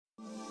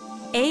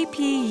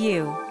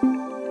APU,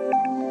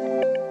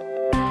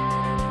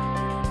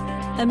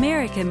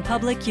 American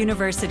Public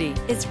University,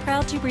 is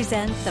proud to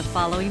present the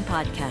following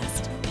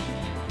podcast.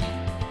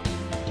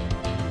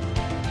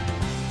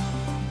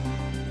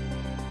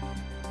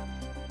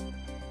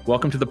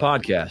 Welcome to the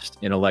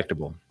podcast,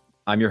 Inelectable.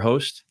 I'm your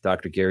host,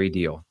 Dr. Gary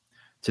Deal.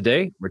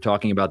 Today, we're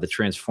talking about the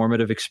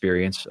transformative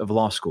experience of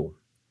law school.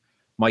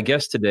 My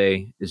guest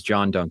today is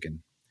John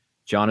Duncan.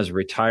 John is a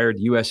retired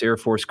U.S. Air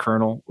Force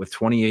colonel with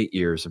 28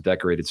 years of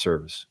decorated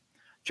service.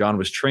 John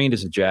was trained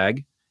as a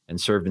JAG and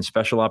served in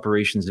special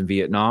operations in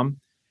Vietnam,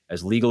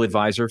 as legal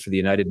advisor for the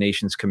United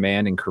Nations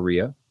Command in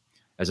Korea,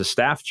 as a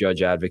staff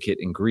judge advocate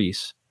in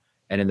Greece,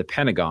 and in the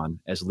Pentagon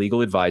as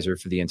legal advisor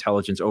for the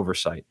intelligence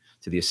oversight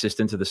to the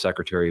Assistant to the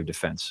Secretary of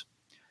Defense.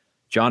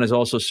 John has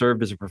also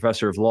served as a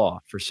professor of law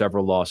for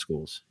several law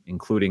schools,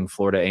 including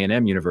Florida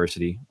A&M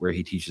University, where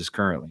he teaches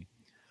currently.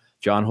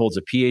 John holds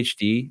a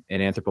PhD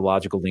in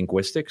anthropological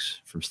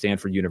linguistics from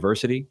Stanford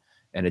University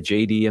and a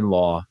JD in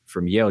law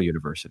from Yale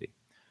University.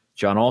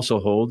 John also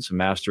holds a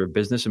Master of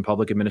Business and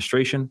Public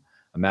Administration,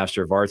 a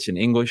Master of Arts in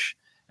English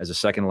as a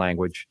second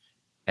language,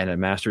 and a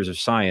Master's of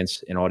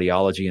Science in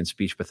Audiology and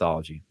Speech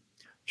Pathology.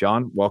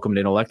 John, welcome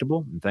to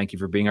Inelectable, and thank you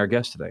for being our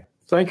guest today.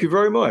 Thank you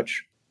very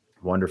much.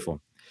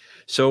 Wonderful.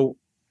 So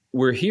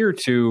we're here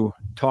to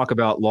talk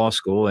about law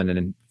school, and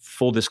in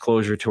full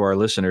disclosure to our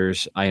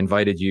listeners, I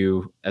invited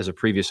you as a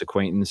previous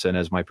acquaintance and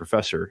as my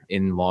professor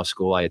in law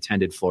school. I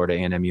attended Florida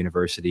A&M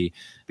University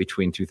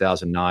between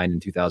 2009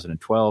 and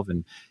 2012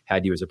 and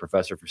had you as a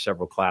professor for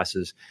several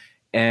classes.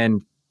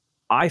 And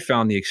I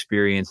found the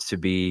experience to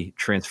be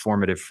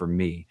transformative for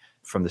me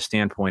from the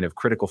standpoint of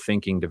critical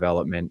thinking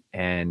development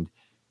and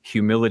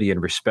humility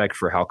and respect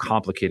for how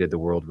complicated the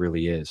world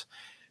really is.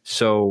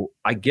 So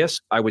I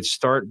guess I would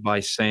start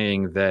by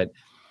saying that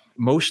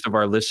most of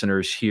our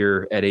listeners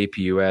here at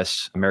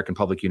APUS, American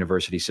Public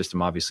University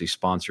System, obviously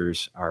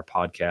sponsors our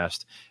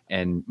podcast,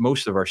 and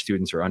most of our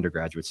students are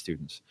undergraduate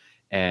students.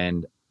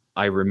 And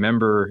I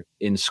remember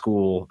in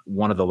school,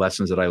 one of the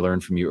lessons that I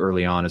learned from you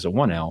early on as a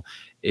 1L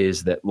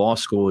is that law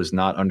school is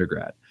not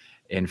undergrad.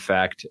 In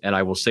fact, and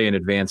I will say in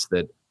advance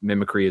that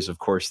mimicry is, of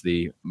course,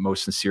 the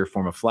most sincere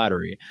form of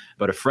flattery.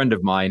 But a friend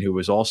of mine who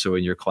was also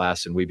in your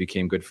class, and we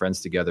became good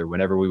friends together,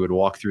 whenever we would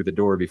walk through the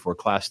door before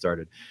class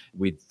started,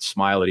 we'd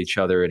smile at each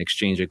other and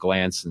exchange a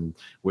glance and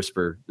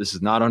whisper, "This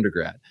is not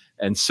undergrad."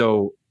 And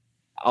so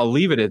I'll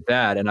leave it at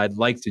that. And I'd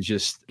like to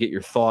just get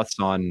your thoughts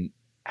on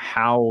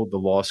how the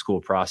law school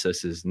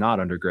process is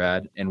not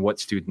undergrad and what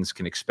students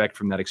can expect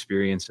from that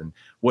experience and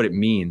what it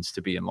means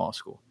to be in law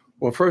school.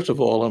 Well, first of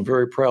all, I'm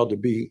very proud to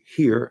be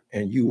here,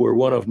 and you were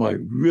one of my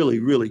really,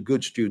 really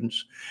good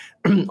students.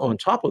 On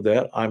top of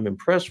that, I'm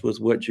impressed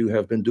with what you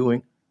have been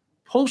doing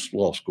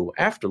post-law school,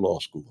 after law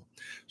school.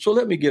 So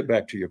let me get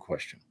back to your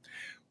question.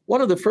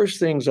 One of the first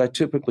things I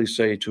typically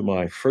say to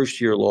my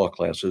first-year law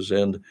classes,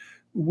 and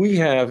we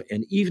have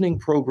an evening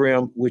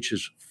program which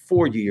is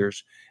 4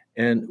 years,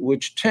 and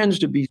which tends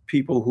to be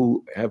people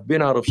who have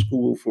been out of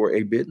school for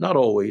a bit, not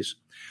always,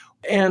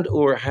 and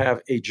or have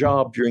a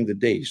job during the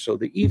day. So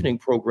the evening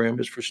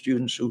program is for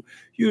students who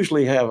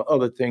usually have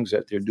other things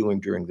that they're doing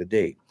during the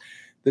day.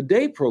 The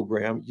day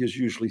program is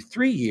usually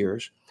 3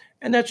 years,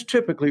 and that's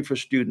typically for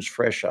students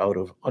fresh out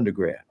of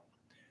undergrad.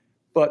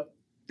 But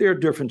there are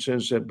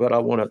differences, but I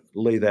want to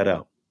lay that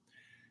out.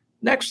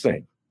 Next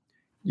thing,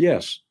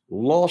 yes,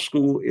 law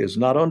school is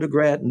not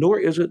undergrad, nor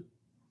is it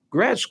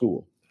grad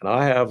school. And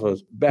I have a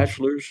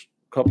bachelor's,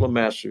 a couple of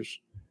masters,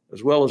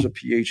 as well as a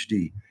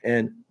PhD,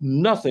 and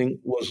nothing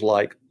was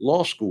like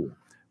law school.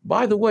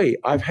 By the way,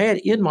 I've had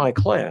in my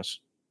class,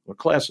 or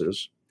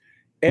classes,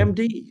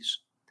 MDs,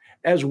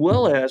 as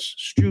well as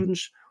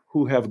students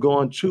who have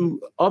gone to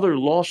other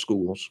law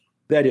schools,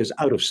 that is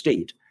out of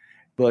state.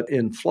 But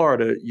in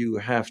Florida, you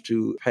have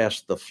to pass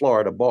the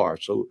Florida bar.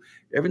 So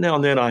every now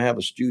and then I have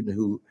a student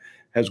who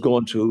has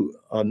gone to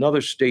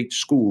another state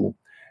school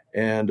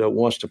and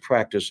wants to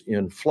practice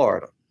in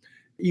Florida.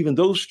 Even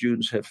those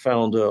students have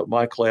found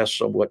my class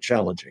somewhat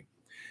challenging.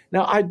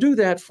 Now, I do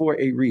that for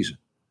a reason.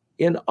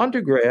 In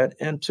undergrad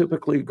and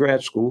typically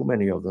grad school,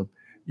 many of them,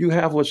 you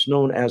have what's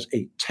known as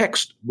a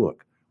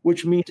textbook,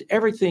 which means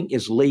everything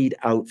is laid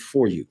out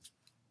for you.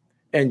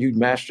 And you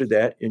master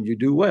that and you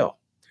do well.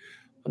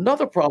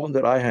 Another problem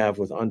that I have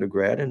with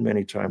undergrad and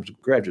many times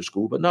graduate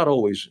school, but not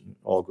always in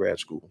all grad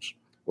schools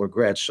or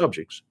grad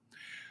subjects,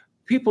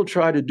 people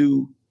try to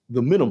do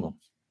the minimum.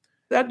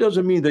 That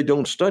doesn't mean they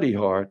don't study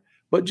hard,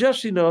 but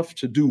just enough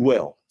to do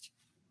well.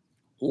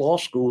 Law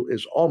school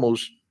is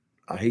almost,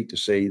 I hate to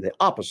say, the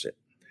opposite.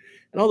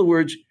 In other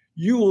words,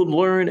 you will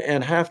learn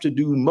and have to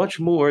do much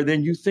more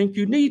than you think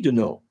you need to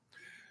know.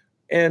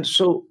 And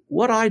so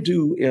what I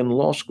do in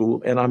law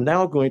school, and I'm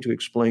now going to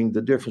explain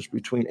the difference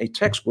between a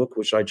textbook,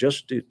 which I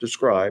just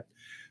described,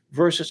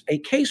 versus a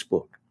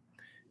casebook.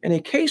 And a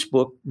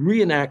casebook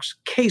reenacts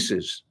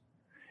cases,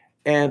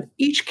 and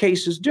each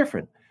case is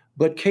different.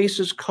 But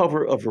cases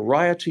cover a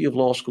variety of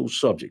law school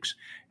subjects.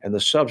 And the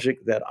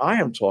subject that I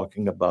am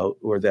talking about,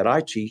 or that I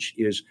teach,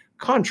 is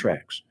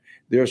contracts.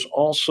 There's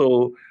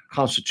also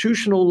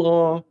constitutional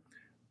law,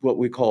 what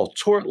we call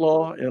tort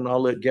law, and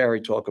I'll let Gary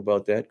talk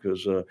about that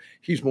because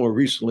he's more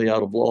recently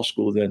out of law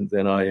school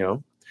than I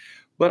am.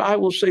 But I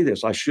will say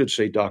this. I should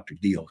say Dr.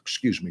 Deal.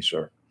 Excuse me,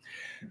 sir.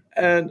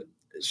 And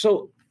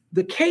so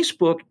the case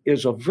book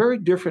is a very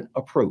different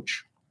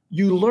approach.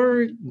 You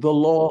learn the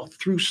law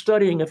through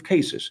studying of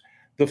cases.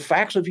 The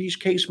facts of each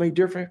case may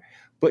differ,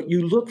 but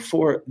you look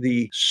for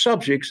the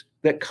subjects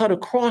that cut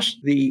across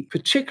the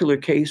particular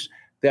case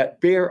that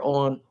bear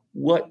on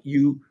what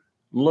you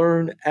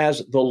learn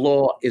as the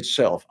law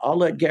itself. I'll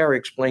let Gary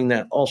explain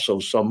that also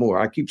some more.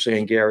 I keep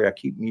saying Gary, I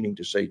keep meaning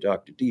to say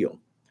Dr. Deal.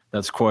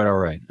 That's quite all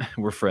right.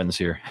 We're friends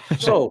here.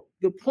 So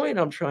the point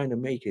I'm trying to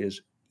make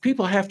is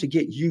people have to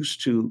get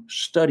used to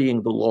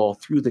studying the law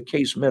through the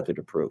case method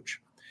approach.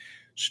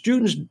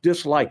 Students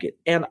dislike it.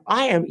 And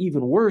I am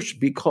even worse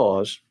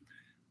because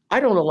I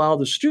don't allow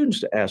the students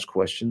to ask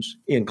questions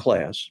in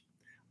class.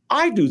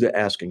 I do the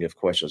asking of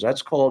questions.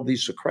 That's called the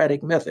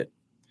Socratic method.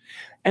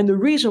 And the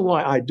reason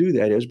why I do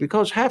that is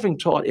because having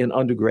taught in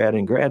undergrad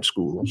and grad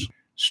schools,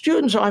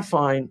 students I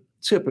find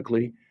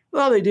typically,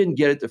 well, they didn't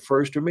get it the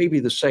first or maybe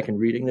the second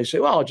reading. They say,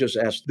 well, I'll just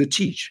ask the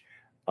teach.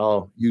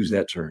 I'll use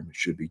that term. It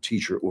should be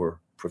teacher or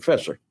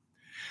professor.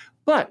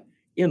 But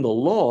in the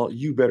law,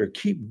 you better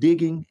keep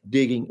digging,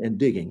 digging, and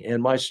digging.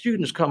 And my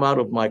students come out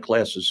of my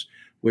classes,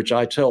 which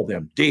I tell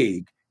them,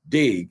 dig,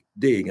 dig,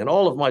 dig. And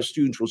all of my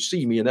students will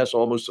see me, and that's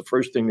almost the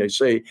first thing they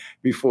say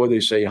before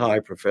they say, hi,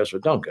 Professor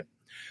Duncan.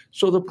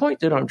 So the point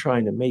that I'm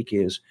trying to make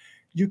is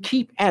you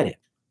keep at it.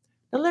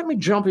 Now let me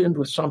jump in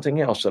with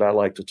something else that I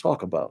like to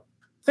talk about.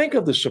 Think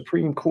of the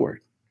Supreme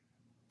Court.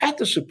 At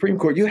the Supreme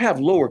Court, you have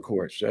lower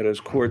courts, that is,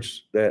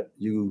 courts that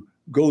you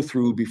go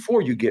through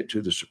before you get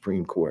to the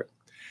Supreme Court.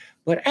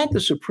 But at the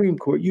Supreme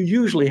Court, you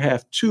usually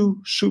have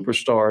two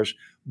superstars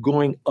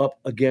going up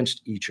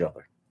against each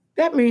other.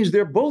 That means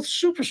they're both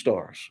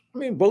superstars. I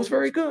mean, both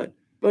very good.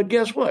 But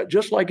guess what?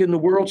 Just like in the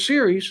World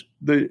Series,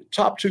 the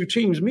top two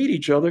teams meet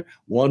each other.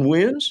 One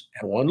wins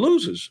and one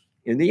loses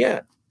in the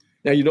end.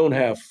 Now, you don't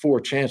have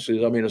four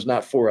chances. I mean, it's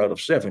not 4 out of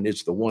 7.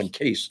 It's the one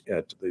case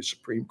at the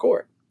Supreme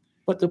Court.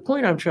 But the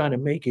point I'm trying to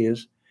make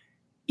is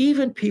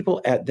even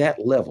people at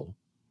that level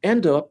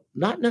end up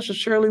not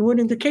necessarily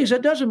winning the case.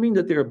 That doesn't mean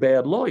that they're a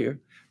bad lawyer.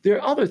 There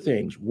are other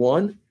things.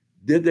 One,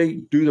 did they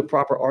do the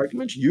proper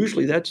arguments?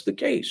 Usually that's the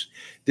case.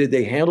 Did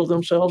they handle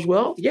themselves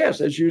well? Yes,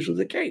 that's usually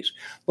the case.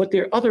 But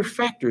there are other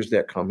factors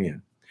that come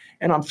in.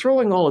 And I'm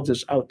throwing all of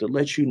this out to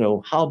let you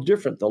know how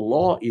different the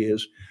law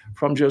is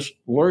from just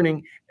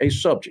learning a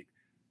subject.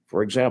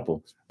 For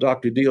example,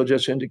 Dr. Deal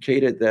just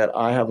indicated that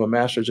I have a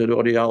master's in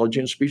audiology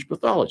and speech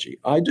pathology.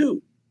 I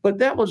do. But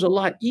that was a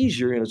lot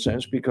easier in a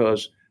sense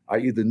because I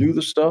either knew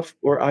the stuff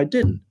or I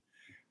didn't.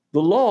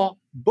 The law,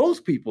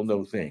 both people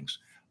know things.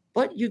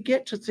 But you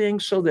get to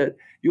things so that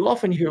you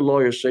often hear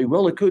lawyers say,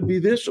 well, it could be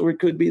this or it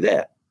could be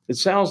that. It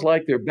sounds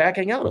like they're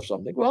backing out of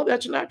something. Well,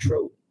 that's not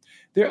true.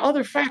 There are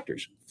other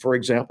factors. For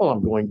example,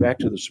 I'm going back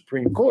to the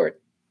Supreme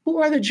Court.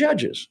 Who are the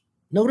judges?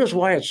 Notice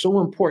why it's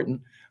so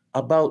important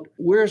about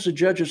where's the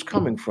judges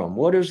coming from?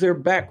 What is their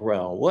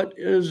background? What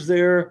is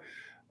their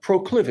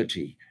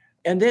proclivity?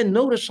 And then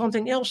notice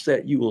something else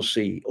that you will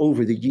see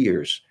over the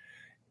years.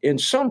 In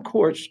some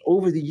courts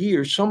over the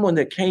years, someone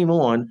that came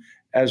on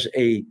as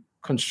a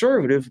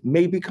conservative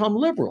may become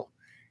liberal,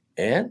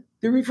 and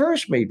the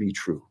reverse may be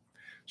true.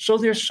 So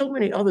there's so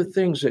many other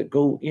things that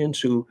go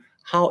into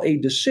how a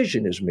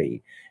decision is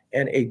made,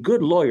 and a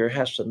good lawyer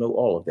has to know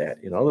all of that.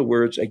 In other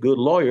words, a good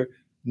lawyer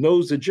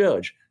knows the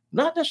judge,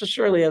 not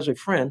necessarily as a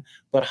friend,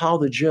 but how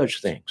the judge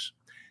thinks.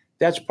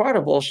 That's part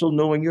of also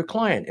knowing your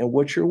client and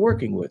what you're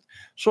working with.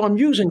 So I'm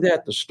using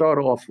that to start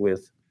off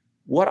with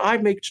what I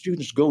make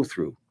students go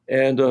through.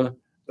 And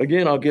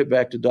again, I'll get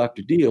back to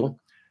Dr. Deal.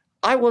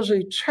 I was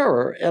a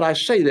terror, and I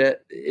say that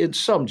in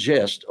some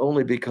jest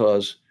only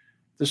because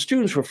the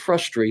students were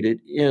frustrated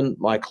in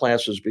my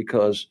classes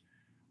because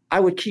I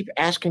would keep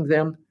asking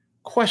them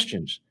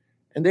questions,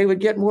 and they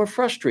would get more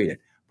frustrated.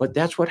 But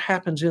that's what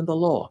happens in the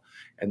law.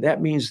 And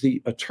that means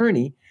the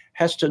attorney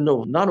has to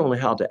know not only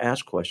how to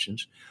ask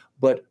questions,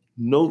 but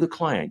know the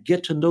client,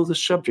 get to know the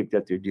subject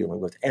that they're dealing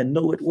with, and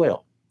know it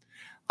well.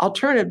 I'll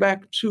turn it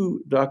back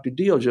to Dr.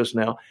 Deal just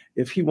now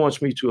if he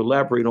wants me to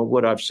elaborate on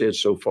what I've said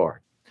so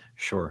far.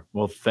 Sure.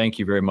 Well, thank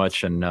you very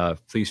much. And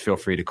please feel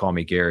free to call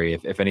me Gary.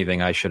 If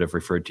anything, I should have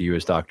referred to you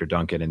as Dr.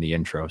 Duncan in the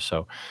intro.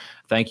 So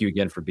thank you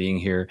again for being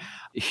here.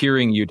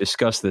 Hearing you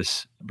discuss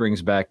this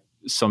brings back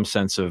some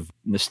sense of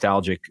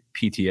nostalgic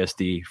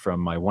PTSD from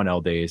my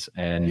 1L days.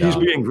 And he's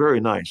being very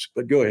nice,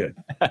 but go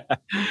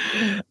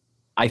ahead.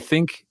 I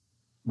think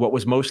what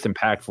was most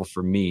impactful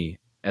for me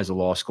as a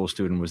law school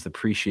student was the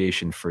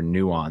appreciation for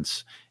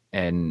nuance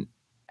and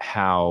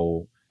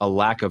how a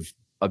lack of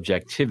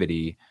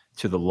objectivity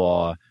to the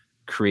law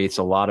creates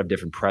a lot of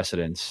different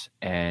precedents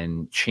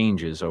and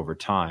changes over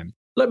time.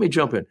 Let me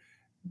jump in.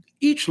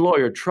 Each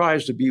lawyer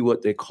tries to be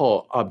what they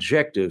call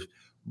objective,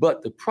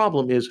 but the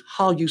problem is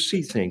how you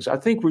see things. I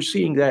think we're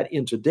seeing that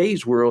in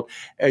today's world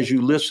as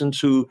you listen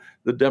to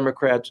the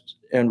Democrats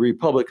and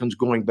Republicans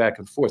going back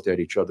and forth at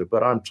each other.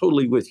 But I'm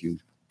totally with you,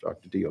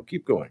 Dr. Deal.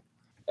 Keep going.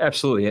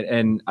 Absolutely.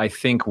 And I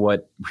think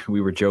what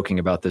we were joking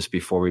about this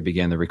before we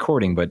began the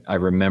recording, but I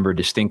remember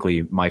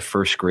distinctly my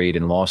first grade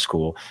in law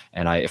school.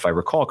 And if I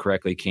recall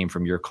correctly, came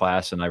from your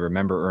class. And I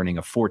remember earning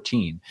a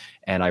 14.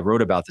 And I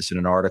wrote about this in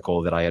an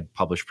article that I had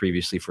published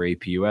previously for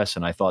APUS.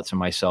 And I thought to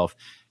myself,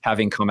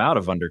 having come out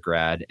of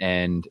undergrad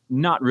and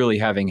not really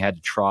having had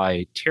to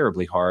try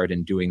terribly hard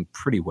and doing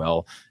pretty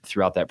well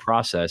throughout that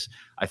process,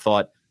 I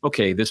thought,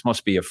 okay, this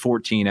must be a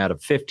 14 out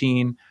of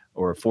 15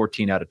 or a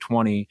 14 out of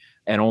 20.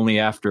 And only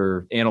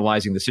after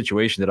analyzing the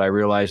situation did I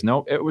realize,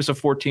 no, it was a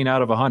 14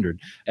 out of 100.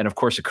 And of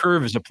course, a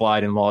curve is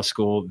applied in law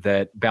school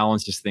that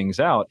balances things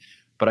out.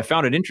 But I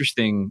found it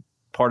interesting,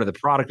 part of the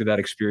product of that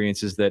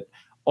experience is that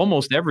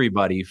almost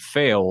everybody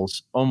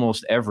fails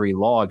almost every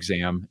law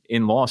exam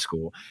in law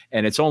school.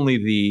 And it's only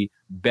the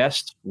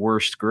best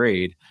worst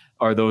grade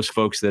are those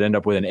folks that end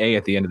up with an A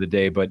at the end of the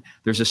day. But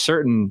there's a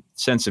certain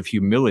sense of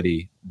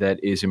humility that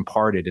is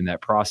imparted in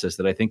that process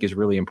that I think is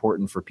really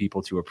important for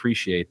people to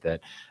appreciate,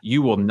 that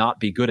you will not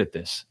be good at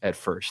this at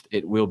first.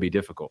 It will be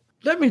difficult.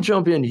 Let me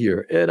jump in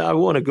here, and I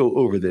want to go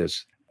over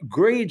this.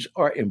 Grades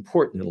are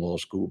important in law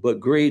school,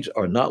 but grades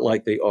are not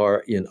like they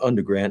are in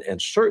undergrad,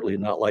 and certainly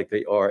not like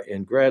they are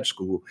in grad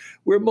school,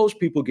 where most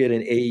people get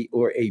an A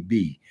or a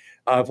B.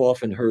 I've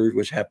often heard,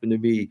 which happened to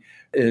me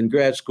in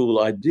grad school,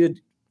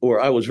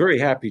 I was very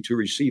happy to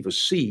receive a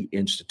C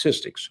in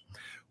statistics.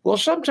 Well,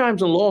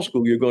 sometimes in law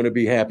school, you're going to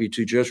be happy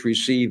to just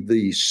receive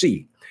the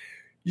C.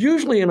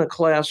 Usually in a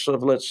class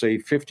of, let's say,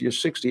 50 or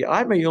 60,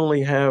 I may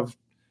only have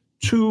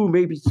 2,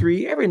 maybe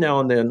 3, every now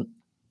and then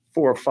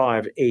 4 or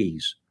 5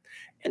 A's.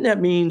 And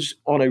that means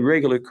on a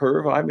regular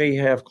curve, I may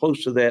have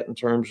close to that in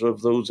terms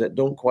of those that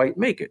don't quite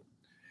make it.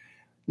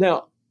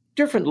 Now,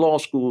 different law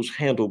schools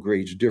handle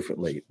grades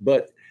differently,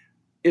 but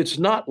it's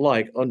not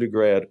like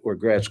undergrad or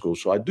grad school.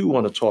 So I do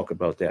want to talk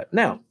about that.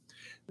 Now,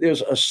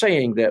 there's a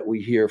saying that we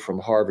hear from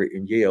Harvard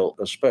and Yale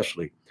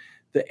especially.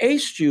 The A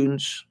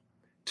students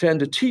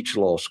tend to teach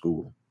law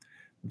school.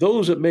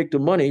 Those that make the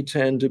money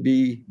tend to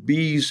be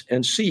B's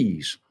and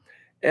C's.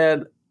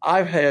 And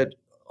I've had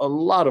a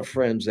lot of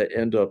friends that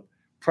end up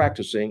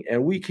practicing,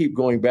 and we keep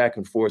going back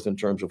and forth in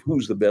terms of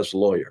who's the best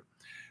lawyer.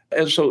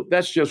 And so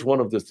that's just one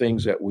of the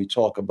things that we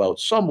talk about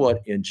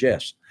somewhat in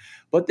jest.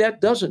 But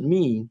that doesn't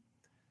mean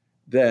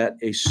that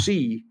a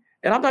C,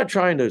 and I'm not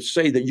trying to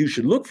say that you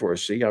should look for a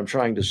C, I'm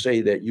trying to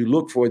say that you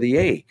look for the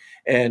A,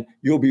 and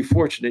you'll be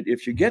fortunate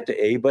if you get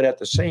the A, but at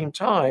the same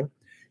time,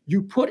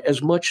 you put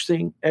as much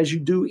thing as you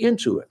do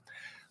into it.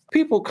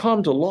 People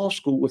come to law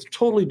school with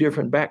totally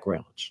different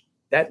backgrounds.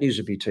 That needs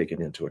to be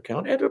taken into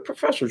account, and the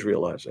professors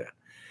realize that.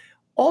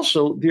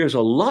 Also, there's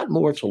a lot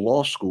more to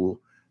law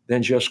school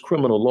than just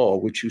criminal law,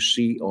 which you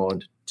see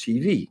on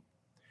TV.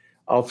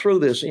 I'll throw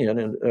this in,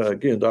 and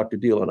again, Dr.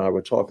 Deal and I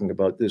were talking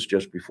about this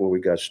just before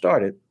we got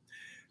started.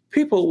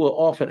 People will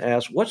often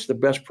ask, what's the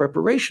best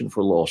preparation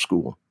for law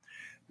school?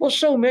 Well,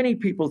 so many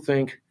people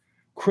think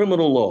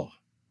criminal law.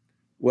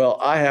 Well,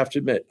 I have to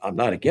admit, I'm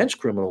not against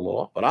criminal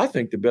law, but I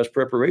think the best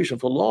preparation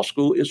for law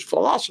school is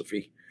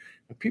philosophy.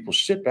 And people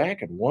sit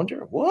back and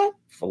wonder, what?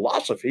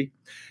 Philosophy?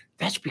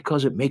 That's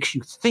because it makes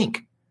you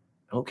think,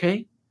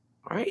 okay?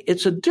 All right?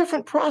 It's a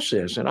different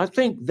process, and I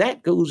think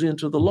that goes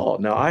into the law.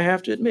 Now, I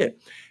have to admit,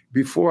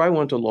 before I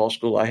went to law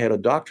school, I had a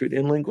doctorate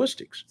in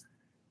linguistics.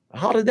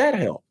 How did that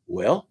help?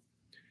 Well,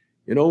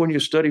 you know, when you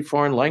study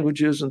foreign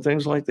languages and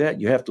things like that,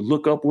 you have to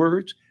look up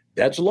words.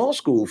 That's law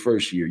school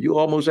first year. You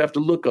almost have to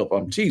look up,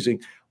 I'm teasing,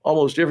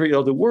 almost every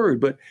other word,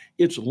 but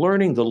it's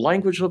learning the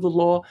language of the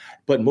law.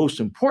 But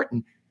most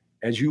important,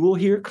 as you will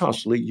hear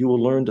constantly, you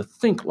will learn to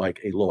think like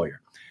a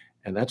lawyer.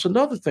 And that's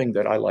another thing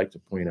that I like to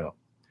point out.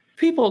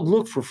 People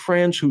look for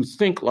friends who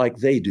think like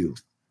they do.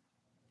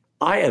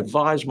 I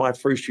advise my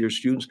first year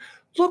students,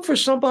 look for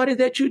somebody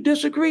that you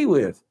disagree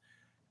with.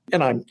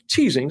 And I'm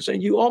teasing,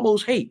 saying you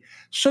almost hate.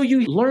 So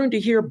you learn to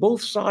hear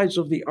both sides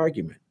of the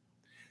argument.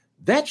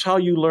 That's how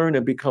you learn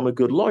and become a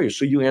good lawyer.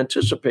 So you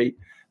anticipate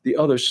the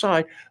other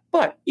side.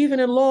 But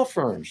even in law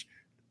firms,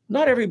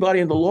 not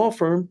everybody in the law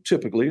firm,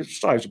 typically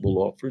sizable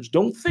law firms,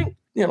 don't think,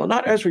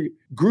 not every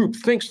group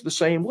thinks the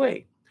same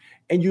way.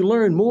 And you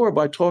learn more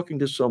by talking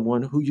to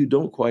someone who you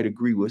don't quite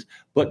agree with,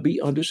 but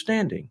be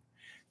understanding.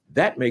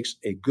 That makes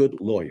a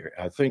good lawyer.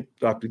 I think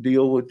Dr.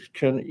 Deal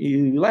can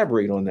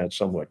elaborate on that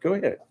somewhat. Go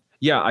ahead.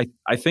 Yeah,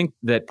 I think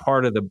that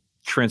part of the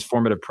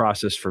transformative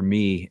process for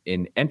me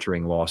in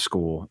entering law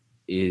school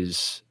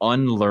is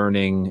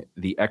unlearning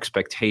the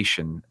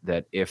expectation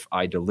that if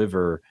I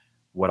deliver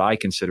what I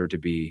consider to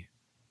be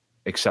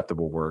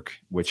acceptable work,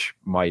 which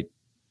might,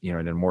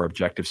 in a more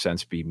objective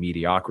sense, be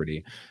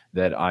mediocrity,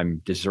 that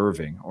I'm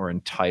deserving or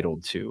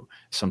entitled to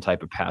some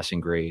type of passing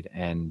grade.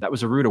 And that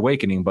was a rude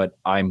awakening, but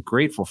I'm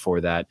grateful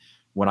for that.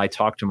 When I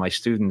talk to my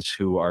students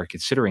who are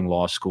considering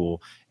law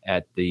school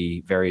at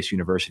the various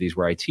universities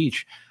where I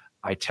teach,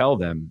 I tell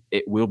them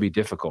it will be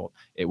difficult.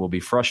 It will be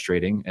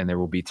frustrating, and there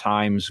will be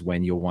times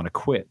when you'll want to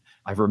quit.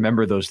 I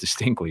remember those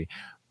distinctly,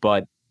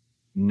 but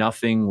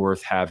nothing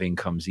worth having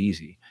comes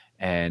easy.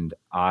 And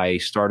I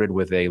started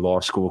with a law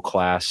school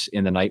class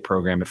in the night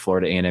program at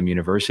Florida A&M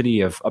University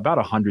of about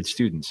 100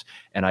 students,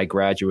 and I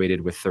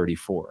graduated with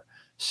 34.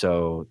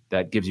 So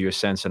that gives you a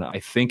sense. And I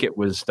think it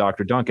was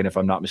Dr. Duncan, if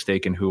I'm not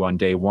mistaken, who on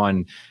day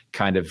one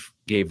kind of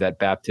gave that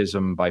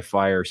baptism by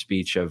fire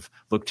speech of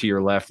look to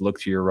your left, look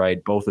to your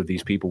right. Both of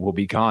these people will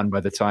be gone by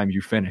the time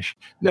you finish.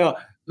 Now,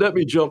 let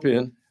me jump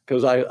in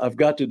because I've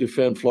got to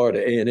defend Florida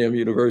A&M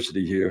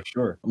University here.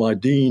 Sure. My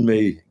dean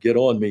may get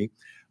on me.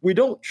 We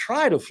don't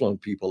try to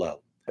flunk people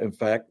out. In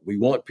fact, we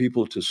want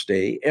people to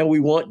stay, and we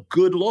want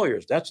good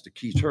lawyers. That's the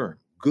key term,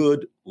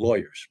 good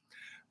lawyers.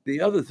 The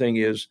other thing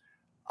is,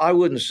 I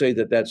wouldn't say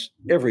that that's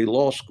every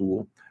law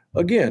school.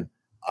 Again,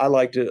 I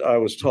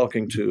was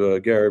talking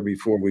to Gary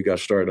before we got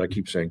started. I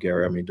keep saying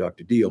Gary, I mean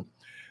Dr. Deal.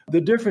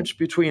 The difference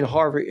between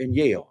Harvard and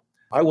Yale.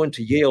 I went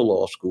to Yale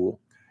Law School,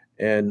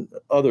 and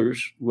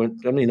others went,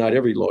 not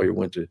every lawyer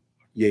went to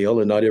Yale,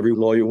 and not every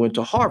lawyer went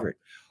to Harvard.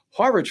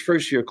 Harvard's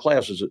first year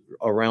class is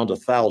around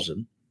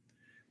 1,000.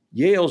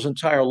 Yale's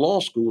entire law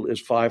school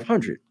is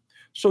 500.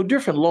 So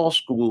different law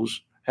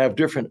schools have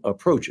different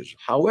approaches.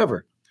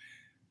 However,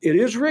 it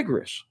is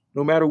rigorous,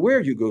 no matter where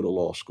you go to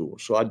law school.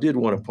 So I did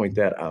want to point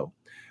that out.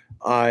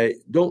 I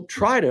don't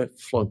try to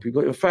flunk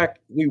people. In fact,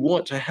 we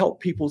want to help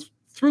people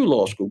through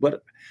law school.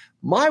 But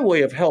my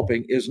way of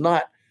helping is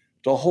not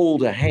to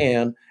hold a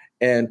hand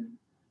and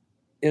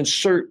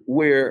insert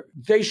where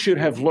they should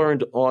have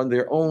learned on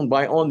their own.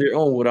 By on their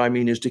own, what I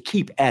mean is to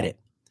keep at it.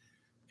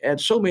 And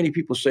so many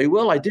people say,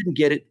 well, I didn't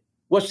get it.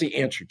 What's the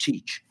answer?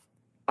 Teach.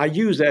 I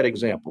use that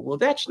example. Well,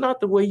 that's not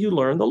the way you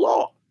learn the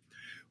law.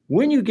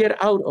 When you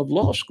get out of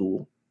law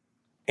school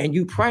and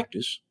you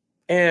practice,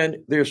 and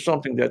there's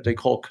something that they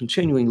call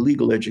continuing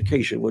legal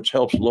education, which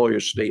helps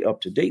lawyers stay up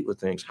to date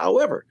with things.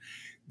 However,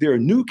 there are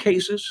new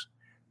cases,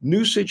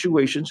 new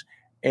situations,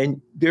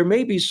 and there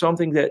may be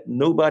something that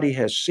nobody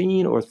has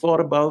seen or thought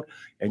about,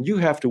 and you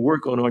have to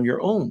work on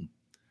your own.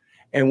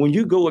 And when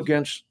you go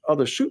against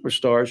other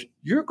superstars,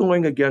 you're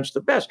going against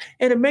the best.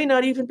 And it may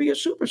not even be a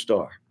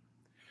superstar.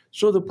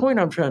 So the point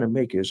I'm trying to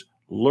make is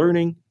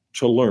learning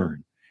to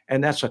learn.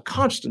 And that's a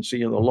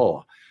constancy in the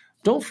law.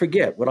 Don't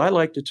forget what I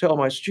like to tell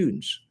my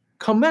students.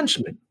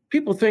 Commencement.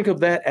 People think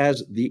of that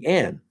as the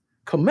end.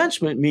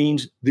 Commencement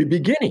means the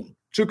beginning,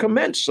 to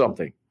commence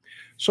something.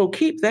 So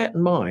keep that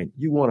in mind.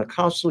 You want to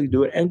constantly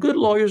do it. And good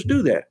lawyers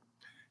do that.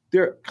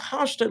 They're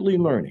constantly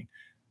learning,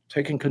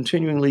 taking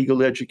continuing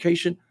legal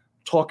education,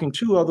 talking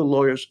to other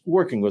lawyers,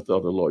 working with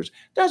other lawyers.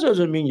 That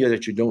doesn't mean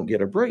that you don't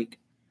get a break,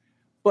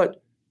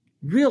 but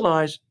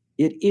realize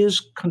it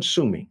is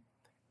consuming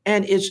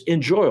and it's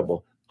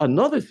enjoyable.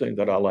 Another thing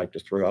that I like to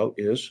throw out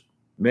is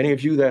many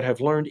of you that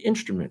have learned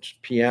instruments,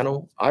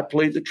 piano, I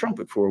played the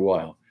trumpet for a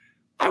while.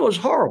 I was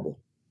horrible.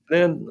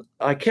 Then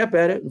I kept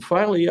at it, and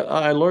finally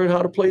I learned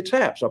how to play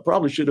taps. I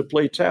probably should have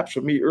played taps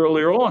for me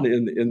earlier on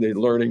in the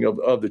learning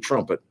of the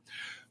trumpet.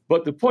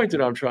 But the point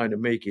that I'm trying to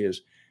make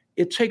is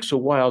it takes a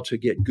while to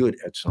get good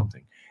at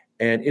something.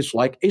 And it's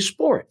like a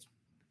sport,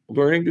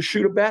 learning to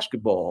shoot a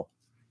basketball,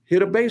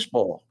 hit a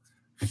baseball,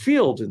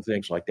 fields and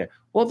things like that.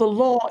 Well, the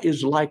law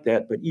is like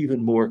that, but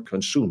even more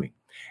consuming.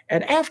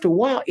 And after a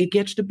while, it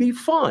gets to be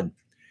fun.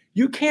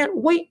 You can't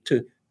wait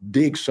to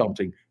dig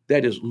something,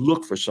 that is,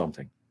 look for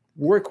something,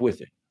 work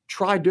with it,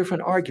 try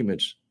different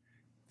arguments.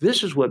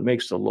 This is what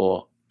makes the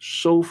law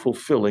so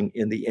fulfilling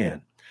in the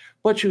end.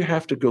 But you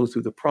have to go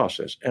through the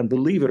process. And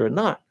believe it or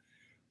not,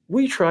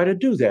 we try to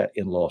do that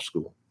in law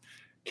school.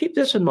 Keep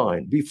this in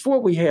mind. Before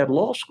we had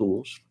law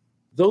schools,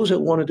 those that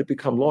wanted to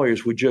become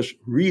lawyers would just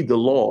read the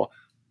law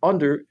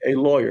under a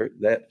lawyer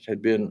that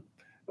had been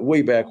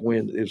way back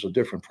when. There's a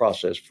different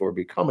process for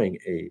becoming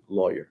a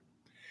lawyer.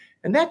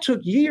 And that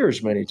took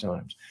years many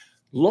times.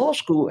 Law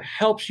school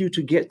helps you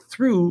to get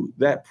through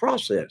that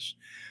process.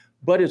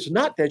 But it's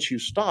not that you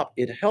stop.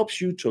 It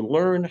helps you to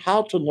learn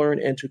how to learn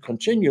and to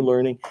continue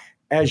learning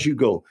as you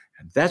go.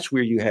 And that's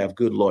where you have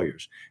good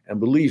lawyers.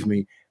 And believe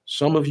me,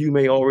 some of you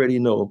may already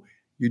know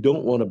you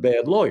don't want a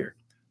bad lawyer.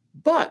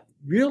 But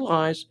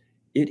realize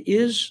it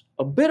is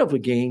a bit of a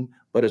game,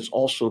 but it's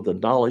also the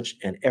knowledge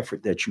and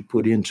effort that you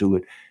put into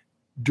it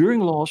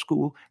during law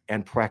school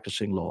and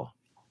practicing law.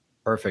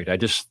 Perfect. I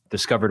just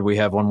discovered we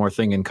have one more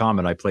thing in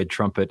common. I played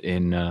trumpet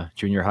in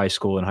junior high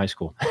school and high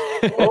school.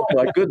 Oh,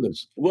 my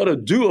goodness. What a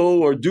duo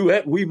or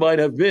duet we might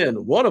have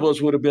been. One of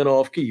us would have been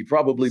off key,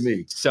 probably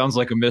me. Sounds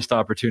like a missed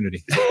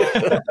opportunity.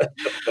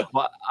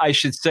 Well, I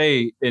should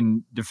say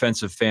in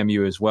defense of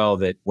FAMU as well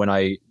that when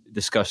I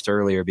discussed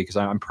earlier, because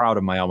I'm proud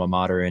of my alma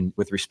mater, and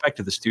with respect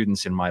to the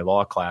students in my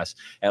law class,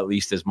 at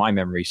least as my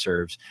memory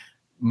serves,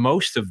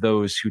 most of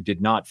those who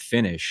did not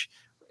finish,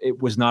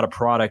 it was not a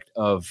product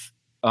of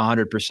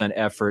 100%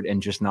 effort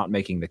and just not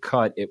making the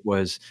cut. It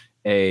was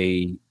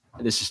a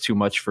this is too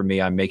much for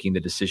me. I'm making the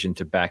decision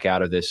to back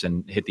out of this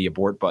and hit the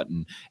abort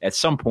button at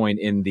some point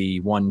in the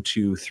 1,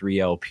 2,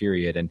 3L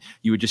period. And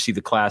you would just see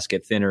the class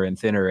get thinner and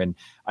thinner. And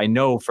I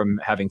know from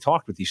having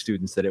talked with these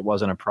students that it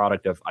wasn't a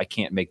product of, I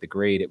can't make the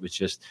grade. It was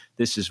just,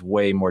 this is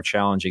way more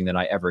challenging than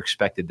I ever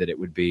expected that it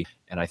would be.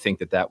 And I think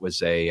that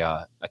was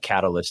a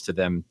catalyst to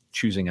them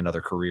choosing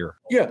another career.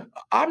 Yeah,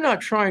 I'm not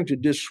trying to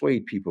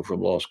dissuade people from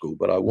law school,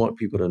 but I want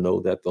people to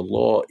know that the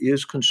law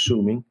is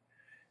consuming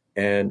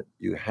and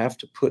you have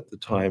to put the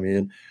time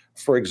in.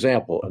 For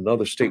example,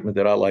 another statement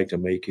that I like to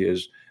make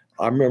is,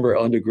 I remember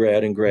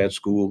undergrad and grad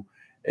school,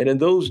 and in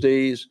those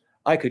days,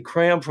 I could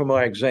cram for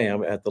my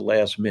exam at the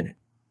last minute.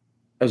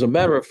 As a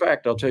matter of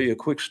fact, I'll tell you a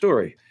quick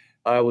story.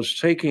 I was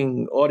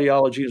taking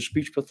audiology and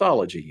speech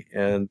pathology,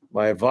 and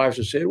my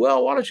advisor said,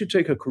 well, why don't you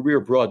take a career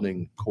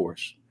broadening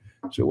course?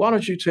 I said, why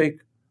don't you take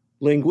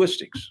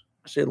linguistics?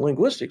 I said,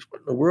 linguistics? What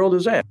in the world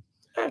is that?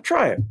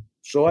 Try it.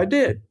 So I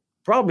did.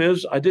 Problem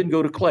is, I didn't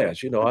go to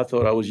class. I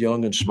thought I was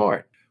young and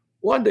smart.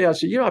 One day I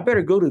said, I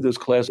better go to this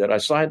class that I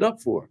signed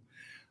up for.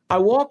 I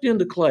walked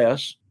into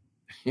class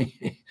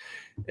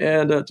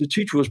and the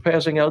teacher was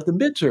passing out the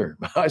midterm.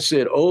 I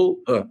said,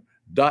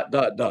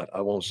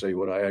 I won't say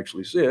what I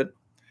actually said.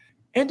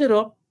 Ended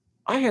up,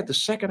 I had the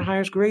second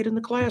highest grade in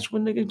the class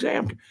when the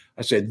exam.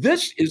 I said,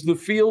 this is the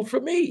field for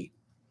me.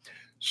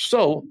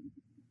 So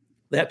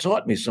that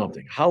taught me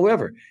something.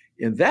 However,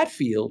 in that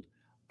field,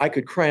 I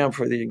could cram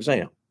for the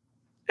exam.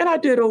 And I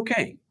did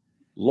okay.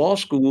 Law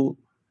school,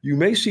 you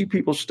may see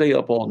people stay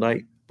up all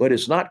night, but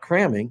it's not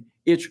cramming.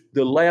 It's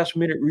the last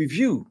minute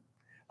review.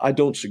 I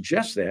don't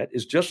suggest that.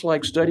 It's just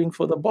like studying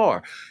for the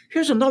bar.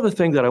 Here's another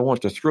thing that I want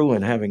to throw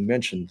in, having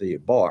mentioned the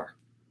bar.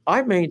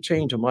 I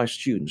maintain to my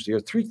students, there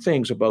are 3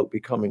 things about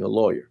becoming a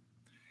lawyer.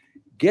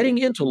 Getting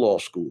into law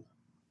school,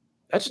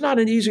 that's not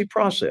an easy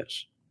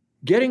process.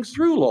 Getting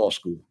through law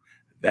school,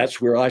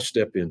 that's where I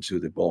step into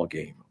the ball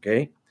game,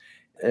 okay?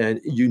 And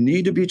you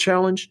need to be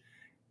challenged.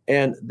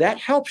 And that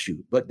helps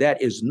you, but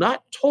that is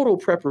not total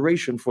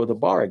preparation for the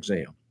bar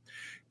exam.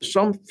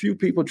 Some few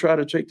people try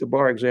to take the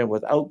bar exam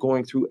without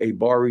going through a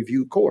bar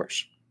review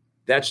course.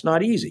 That's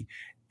not easy.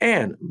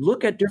 And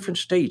look at different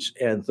states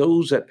and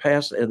those that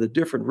pass and the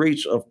different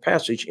rates of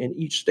passage in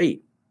each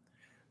state.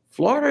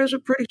 Florida is a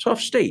pretty tough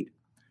state.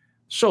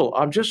 So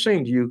I'm just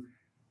saying to you,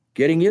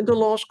 getting into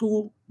law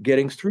school,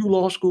 getting through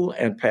law school,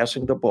 and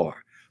passing the bar.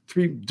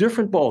 3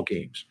 different ball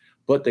games.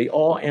 But they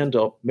all end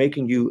up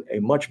making you a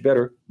much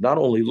better, not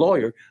only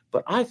lawyer,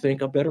 but I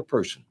think a better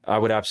person. I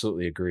would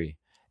absolutely agree.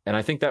 And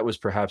I think that was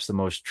perhaps the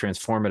most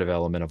transformative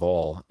element of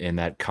all in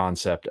that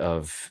concept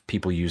of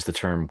people use the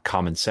term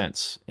common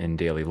sense in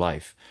daily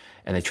life.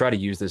 And they try to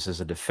use this as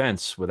a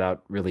defense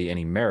without really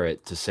any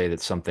merit to say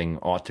that something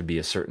ought to be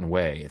a certain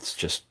way. It's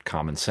just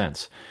common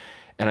sense.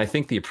 And I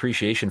think the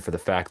appreciation for the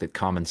fact that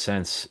common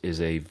sense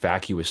is a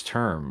vacuous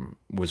term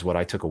was what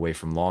I took away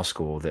from law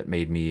school that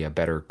made me a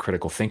better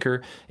critical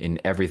thinker in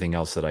everything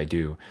else that I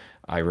do.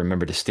 I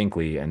remember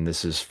distinctly, and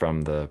this is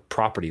from the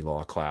property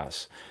law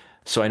class,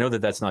 So I know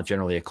that that's not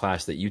generally a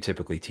class that you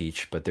typically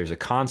teach, but there's a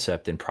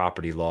concept in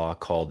property law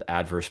called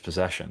adverse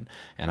possession.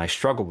 And I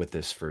struggled with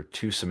this for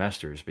 2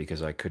 semesters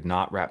because I could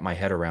not wrap my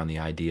head around the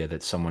idea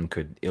that someone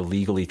could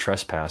illegally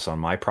trespass on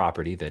my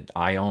property that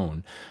I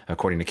own,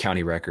 according to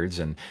county records.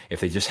 And if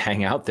they just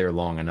hang out there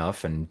long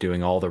enough and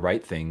doing all the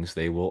right things,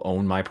 they will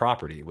own my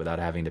property without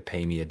having to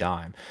pay me a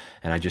dime.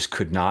 And I just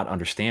could not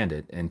understand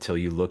it until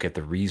you look at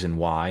the reason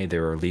why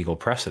there are legal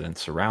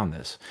precedents around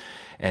this.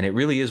 And it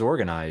really is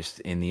organized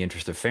in the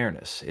interest of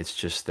fairness. It's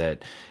just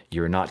that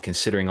you're not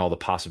considering all the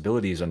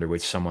possibilities under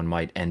which someone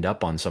might end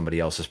up on somebody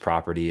else's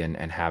property and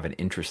have an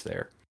interest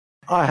there.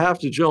 I have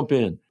to jump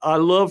in. I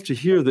love to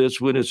hear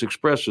this when it's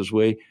expressed this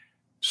way.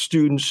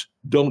 Students,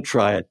 don't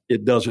try it.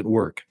 It doesn't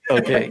work.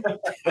 Okay.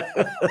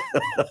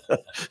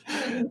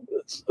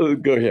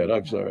 Go ahead.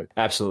 I'm sorry.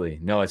 Absolutely.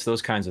 No, it's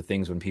those kinds of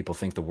things when people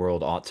think the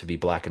world ought to be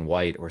black and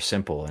white or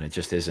simple, and it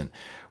just isn't.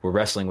 We're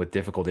wrestling with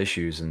difficult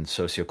issues and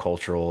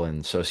sociocultural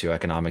and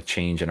socioeconomic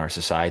change in our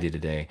society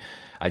today.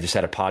 I just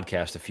had a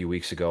podcast a few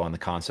weeks ago on the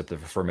concept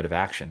of affirmative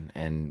action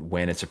and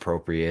when it's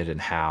appropriate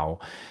and how.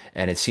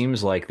 And it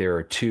seems like there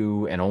are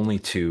 2 and only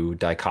 2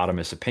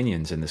 dichotomous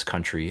opinions in this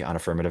country on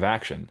affirmative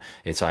action.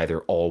 It's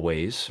either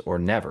always or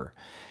never.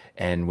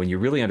 And when you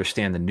really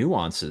understand the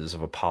nuances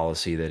of a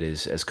policy that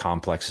is as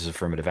complex as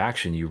affirmative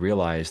action, you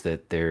realize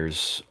that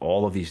there's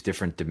all of these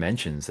different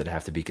dimensions that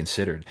have to be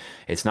considered.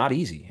 It's not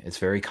easy. It's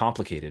very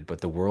complicated,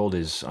 but the world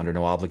is under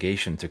no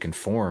obligation to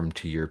conform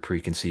to your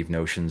preconceived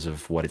notions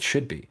of what it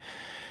should be.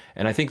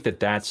 And I think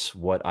that that's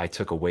what I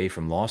took away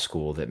from law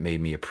school that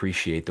made me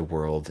appreciate the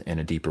world in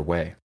a deeper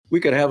way. We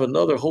could have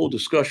another whole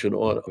discussion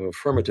on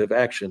affirmative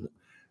action.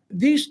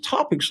 These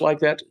topics like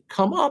that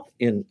come up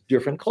in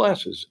different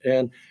classes,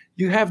 and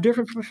you have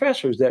different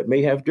professors that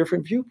may have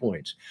different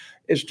viewpoints.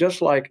 It's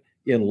just like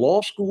in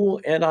law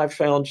school, and I've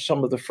found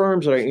some of the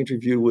firms that I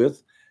interview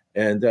with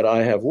and that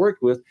I have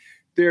worked with,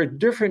 there are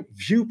different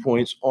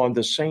viewpoints on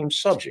the same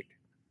subject.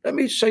 Let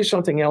me say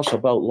something else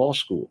about law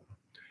school.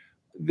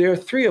 There are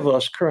three of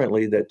us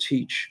currently that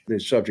teach the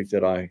subject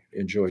that I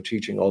enjoy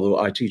teaching, although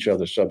I teach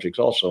other subjects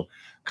also,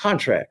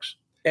 contracts.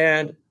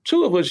 And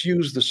two of us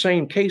use the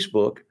same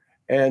casebook,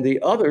 and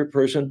the other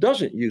person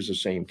doesn't use the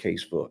same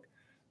casebook.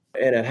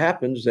 And it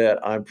happens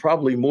that I'm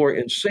probably more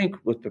in sync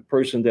with the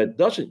person that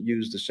doesn't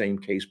use the same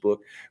casebook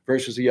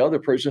versus the other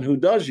person who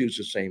does use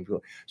the same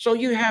book. So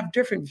you have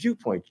different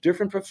viewpoints,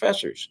 different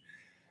professors,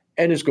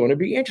 and it's going to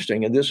be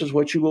interesting. And this is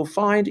what you will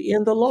find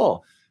in the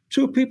law.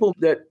 Two people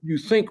that you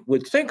think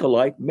would think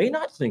alike may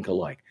not think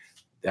alike.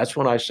 That's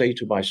when I say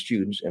to my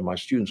students, and my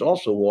students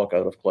also walk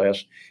out of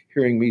class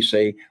hearing me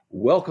say,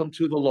 "Welcome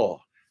to the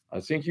law." I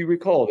think you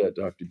recall that,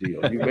 Dr.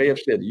 Dio. You may have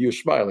said it. You're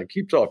smiling.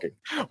 Keep talking.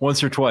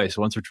 Once or twice.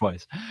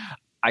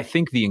 I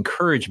think the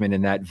encouragement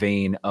in that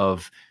vein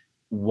of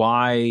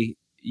why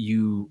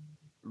you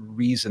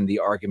reason the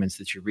arguments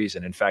that you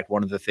reason. In fact,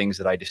 one of the things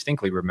that I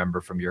distinctly remember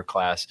from your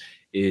class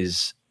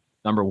is,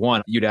 number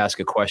one, you'd ask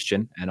a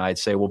question and I'd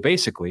say, well,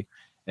 basically,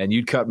 and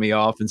you'd cut me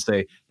off and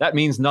say, that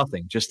means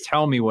nothing. Just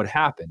tell me what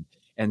happened.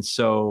 And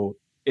so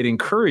it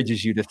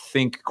encourages you to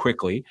think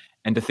quickly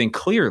and to think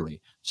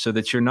clearly so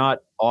that you're not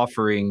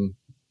offering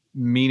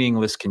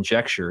meaningless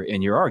conjecture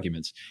in your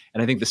arguments.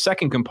 And I think the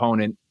second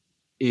component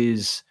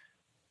is,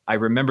 I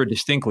remember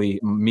distinctly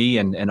me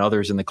and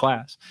others in the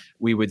class,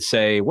 we would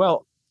say,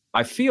 well,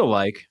 I feel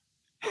like,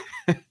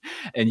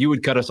 and you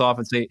would cut us off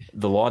and say,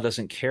 the law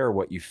doesn't care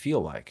what you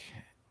feel like.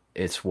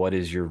 It's what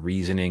is your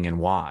reasoning and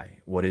why?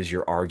 What is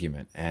your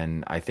argument?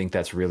 And I think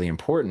that's really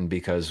important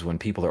because when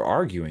people are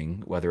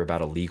arguing, whether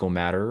about a legal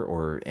matter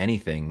or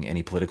anything,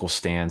 any political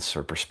stance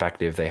or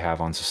perspective they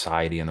have on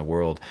society and the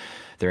world,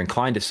 they're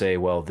inclined to say,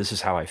 well, this is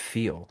how I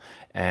feel.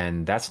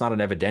 And that's not an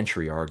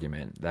evidentiary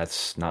argument.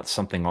 That's not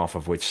something off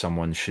of which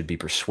someone should be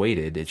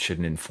persuaded. It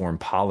shouldn't inform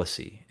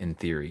policy in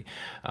theory.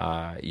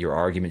 Your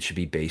argument should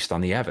be based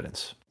on the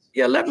evidence.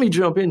 Yeah, let me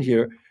jump in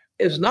here.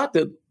 It's not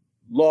that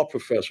law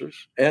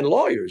professors and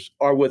lawyers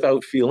are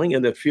without feeling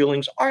and that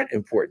feelings aren't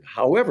important.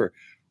 However,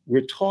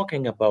 we're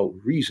talking about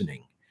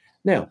reasoning.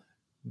 Now,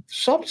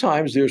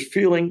 sometimes there's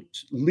feeling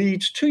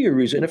leads to your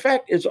reason. In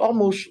fact, it's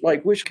almost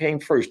like which came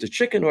first, the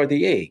chicken or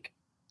the egg,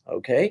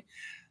 okay?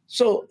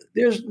 So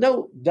there's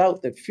no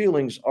doubt that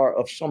feelings are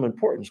of some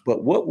importance,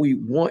 but what we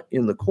want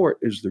in the court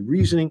is the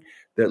reasoning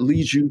that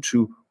leads you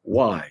to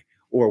why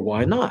or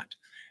why not.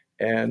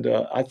 And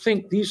I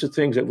think these are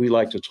things that we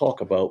like to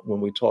talk about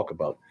when we talk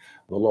about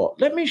the law.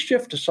 Let me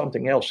shift to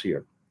something else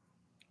here.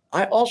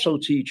 I also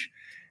teach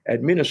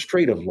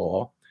administrative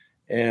law,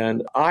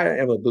 and I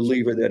am a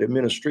believer that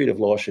administrative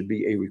law should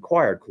be a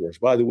required course.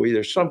 By the way,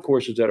 there's some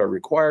courses that are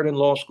required in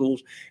law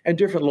schools, and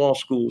different law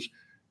schools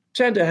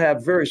tend to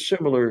have very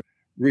similar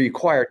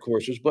required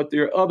courses, but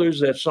there are others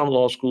that some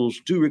law schools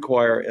do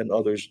require and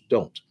others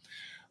don't.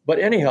 But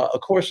anyhow, a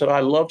course that I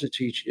love to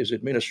teach is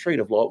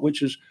administrative law,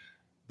 which is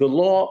the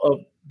law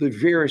of the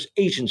various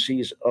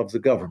agencies of the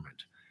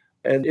government.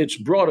 And it's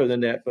broader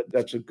than that, but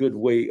that's a good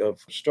way of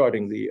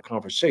starting the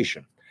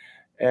conversation.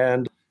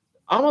 And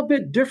I'm a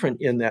bit different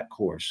in that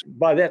course.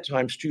 By that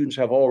time, students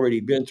have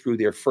already been through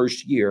their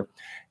first year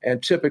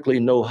and typically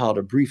know how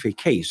to brief a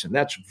case. And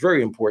that's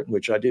very important,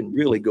 which I didn't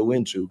really go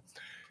into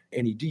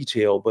any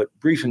detail, but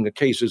briefing a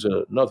case is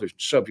another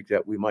subject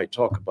that we might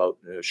talk about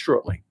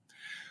shortly.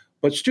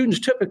 But students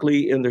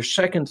typically in their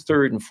second,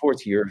 third, and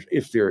fourth year,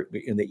 if they're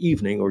in the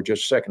evening or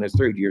just second and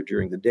third year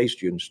during the day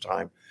students'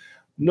 time,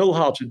 know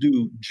how to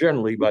do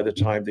generally by the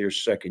time they're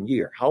second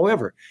year.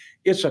 However,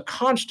 it's a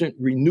constant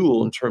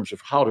renewal in terms of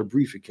how to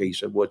brief a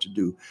case and what to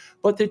do,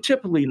 but they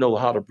typically know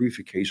how to brief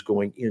a case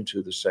going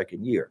into the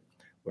second year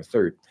or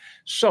third.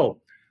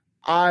 So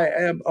I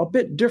am a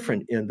bit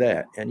different in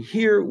that. And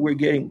here we're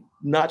getting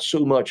not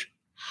so much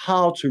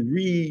how to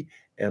read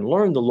and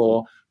learn the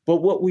law, but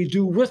what we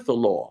do with the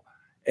law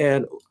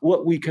and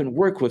what we can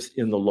work with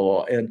in the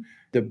law and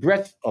the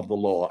breadth of the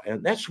law.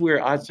 And that's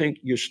where I think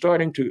you're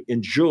starting to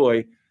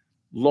enjoy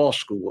law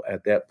school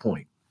at that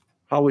point.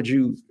 How would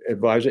you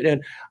advise it?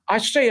 And I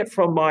say it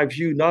from my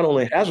view, not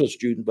only as a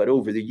student, but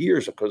over the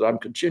years, because I'm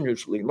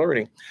continuously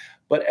learning,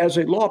 but as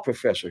a law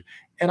professor.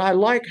 And I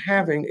like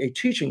having a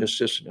teaching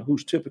assistant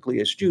who's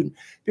typically a student,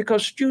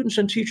 because students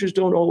and teachers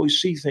don't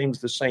always see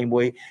things the same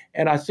way.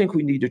 And I think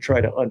we need to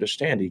try to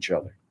understand each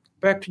other.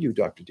 Back to you,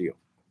 Dr. Dio.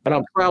 And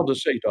I'm proud to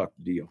say Dr.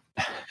 Dio.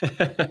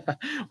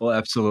 Well,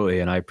 absolutely.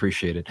 And I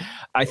appreciate it.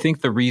 I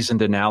think the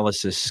reasoned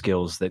analysis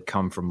skills that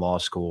come from law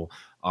school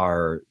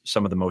are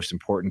some of the most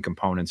important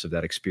components of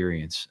that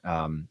experience.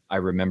 I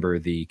remember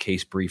the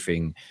case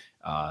briefing.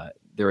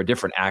 There are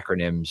different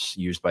acronyms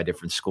used by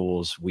different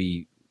schools.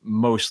 We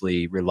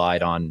mostly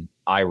relied on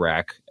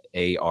IRAC,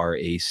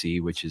 A-R-A-C,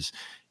 which is...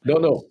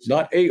 No,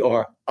 not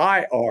A-R,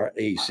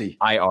 I-R-A-C.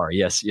 I-R,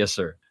 yes,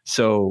 sir.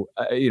 So,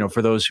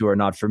 for those who are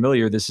not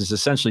familiar, this is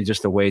essentially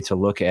just a way to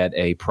look at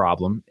a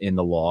problem in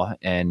the law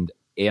and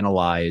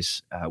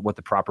analyze what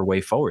the proper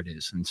way forward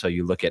is. And so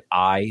you look at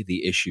I,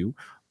 the issue,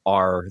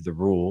 R, the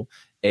rule,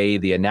 A,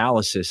 the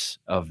analysis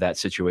of that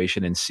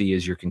situation, and C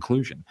is your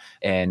conclusion.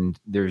 And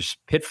there's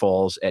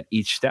pitfalls at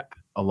each step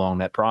along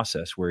that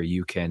process where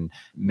you can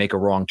make a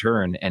wrong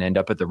turn and end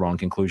up at the wrong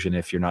conclusion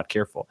if you're not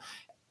careful.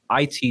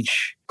 I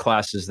teach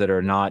classes that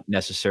are not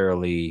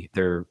necessarily,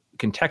 they're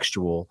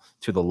contextual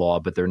to the law,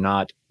 but they're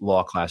not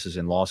law classes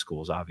in law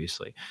schools,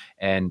 obviously.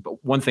 And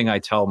but one thing I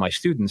tell my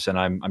students, and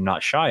I'm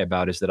not shy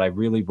about, is that I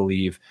really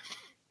believe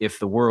if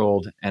the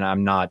world, and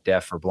I'm not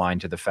deaf or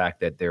blind to the fact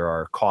that there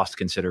are cost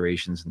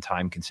considerations and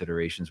time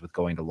considerations with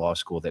going to law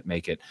school that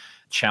make it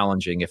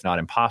challenging, if not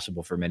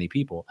impossible for many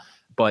people.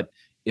 But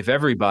if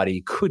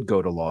everybody could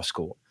go to law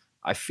school,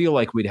 I feel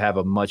like we'd have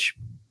a much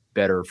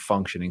better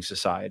functioning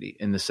society,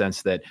 in the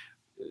sense that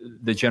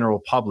the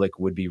general public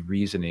would be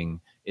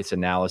reasoning its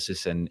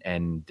analysis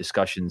and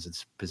discussions,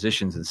 its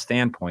positions and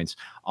standpoints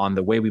on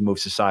the way we move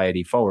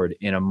society forward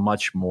in a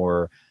much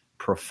more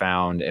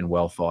profound and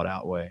well thought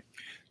out way.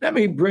 Let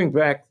me bring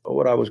back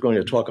what I was going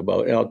to talk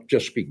about, and I'll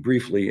just speak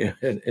briefly,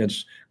 and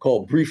it's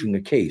called briefing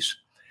a case.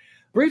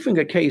 Briefing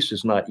a case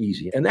is not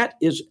easy, and that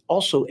is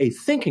also a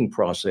thinking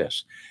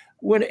process.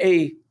 When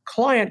a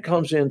client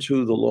comes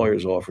into the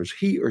lawyer's office,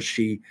 he or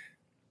she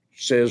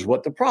says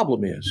what the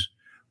problem is.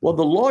 Well,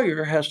 the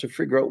lawyer has to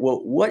figure out,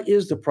 well, what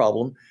is the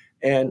problem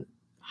and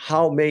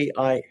how may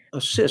I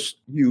assist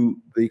you,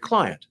 the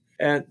client?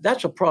 And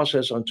that's a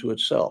process unto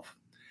itself.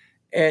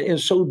 And in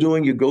so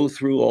doing, you go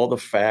through all the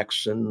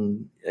facts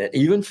and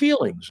even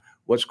feelings,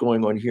 what's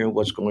going on here and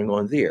what's going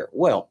on there.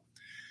 Well,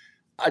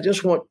 I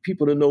just want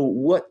people to know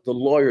what the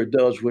lawyer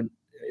does when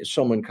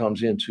someone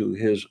comes into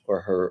his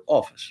or her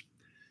office.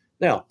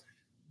 Now,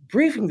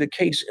 briefing the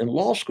case in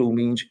law school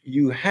means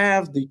you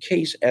have the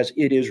case as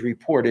it is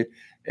reported,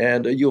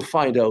 and you'll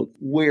find out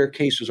where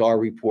cases are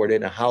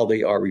reported and how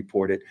they are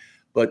reported.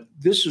 But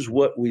this is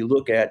what we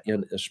look at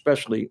in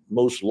especially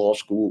most law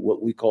school,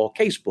 what we call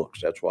case books.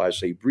 That's why I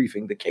say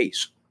briefing the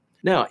case.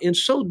 Now, in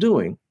so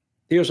doing,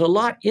 there's a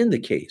lot in the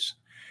case.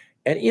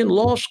 And in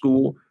law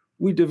school,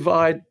 we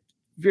divide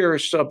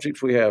various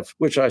subjects. We have,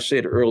 which I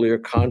said earlier,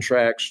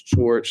 contracts,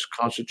 torts,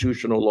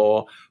 constitutional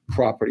law,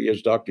 property,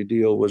 as Dr.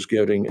 Deal was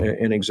giving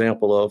an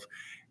example of.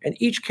 And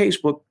each case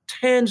book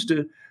tends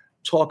to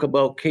talk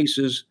about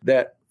cases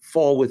that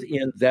fall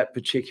within that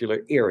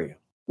particular area.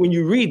 When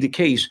you read the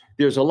case,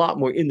 there's a lot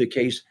more in the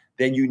case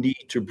than you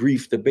need to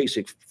brief the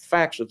basic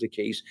facts of the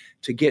case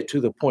to get to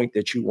the point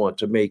that you want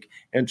to make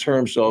in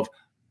terms of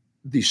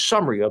the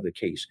summary of the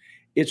case.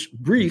 It's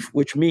brief,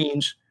 which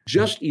means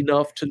just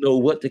enough to know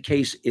what the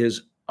case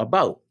is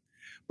about.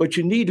 But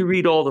you need to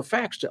read all the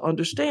facts to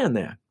understand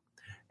that.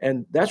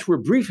 And that's where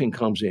briefing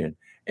comes in.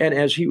 And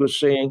as he was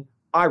saying,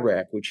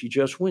 IRAC, which he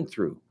just went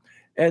through.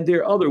 And there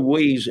are other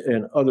ways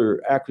and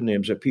other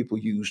acronyms that people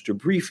use to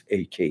brief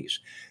a case.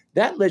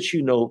 That lets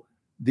you know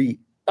the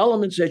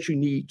elements that you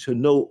need to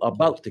know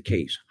about the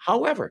case.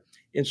 However,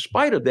 in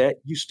spite of that,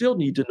 you still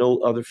need to know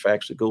other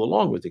facts that go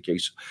along with the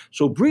case.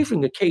 So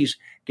briefing a case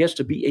gets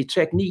to be a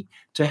technique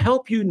to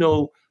help you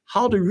know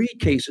how to read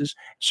cases,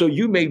 so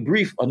you may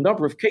brief a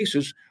number of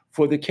cases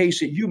for the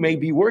case that you may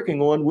be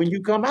working on when you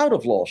come out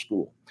of law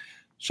school.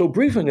 So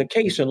briefing a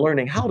case and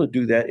learning how to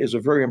do that is a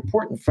very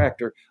important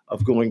factor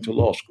of going to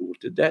law school.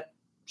 Did that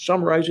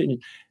summarize it?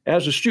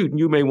 As a student,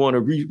 you may want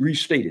to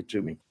restate it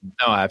to me.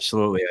 No,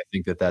 absolutely. I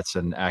think that that's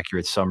an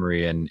accurate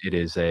summary, and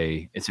it's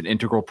an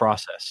integral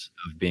process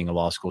of being a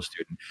law school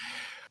student.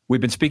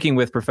 We've been speaking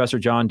with Professor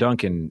John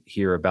Duncan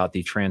here about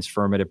the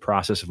transformative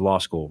process of law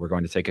school. We're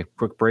going to take a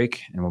quick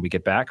break, and when we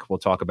get back, we'll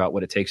talk about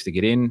what it takes to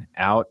get in,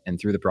 out, and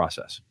through the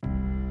process.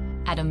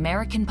 At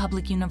American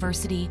Public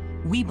University,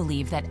 we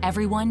believe that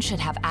everyone should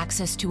have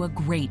access to a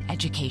great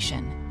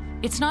education.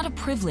 It's not a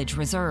privilege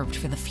reserved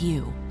for the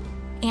few.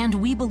 And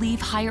we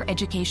believe higher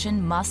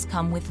education must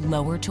come with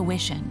lower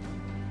tuition.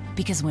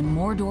 Because when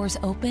more doors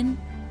open,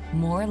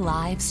 more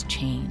lives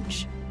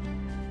change.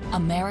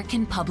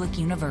 American Public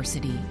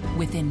University,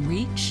 within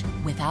reach,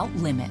 without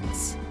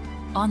limits.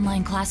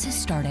 Online classes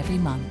start every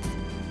month.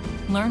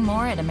 Learn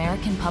more at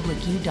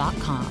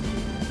AmericanPublicU.com.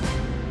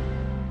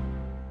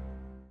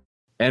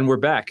 And we're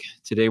back.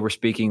 Today we're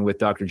speaking with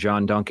Dr.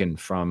 John Duncan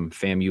from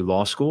FAMU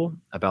Law School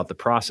about the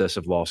process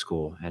of law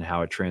school and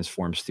how it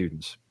transforms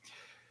students.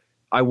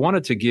 I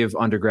wanted to give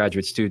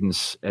undergraduate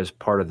students, as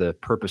part of the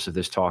purpose of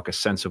this talk, a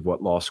sense of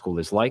what law school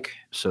is like,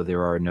 so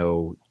there are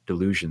no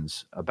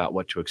delusions about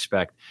what to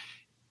expect.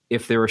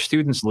 If there are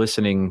students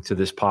listening to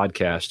this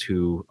podcast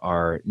who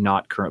are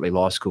not currently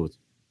law school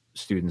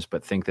students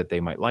but think that they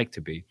might like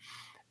to be,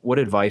 what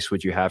advice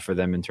would you have for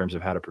them in terms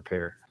of how to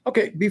prepare?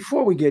 Okay,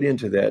 before we get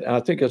into that, I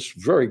think it's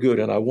very good,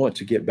 and I want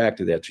to get back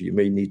to that, so you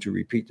may need to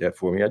repeat that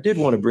for me. I did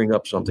want to bring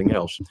up something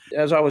else.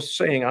 As I was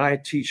saying, I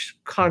teach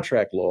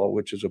contract law,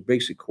 which is a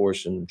basic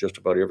course in just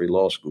about every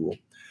law school,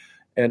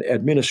 and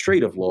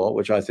administrative law,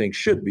 which I think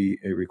should be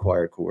a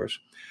required course.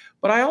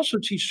 But I also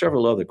teach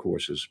several other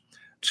courses.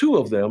 Two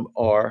of them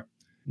are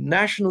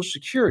national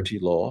security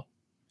law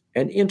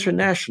and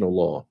international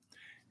law.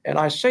 And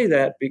I say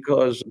that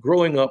because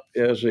growing up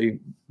as a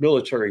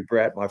military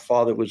brat, my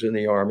father was in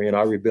the Army and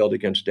I rebelled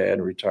against Dad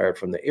and retired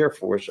from the Air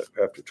Force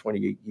after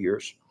 28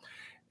 years.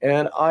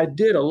 And I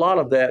did a lot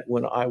of that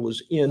when I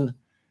was in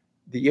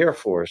the Air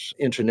Force,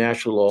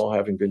 international law,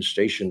 having been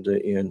stationed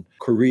in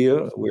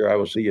Korea, where I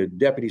was the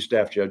deputy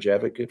staff judge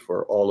advocate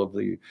for all of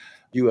the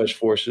U.S.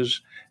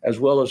 forces, as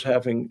well as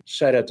having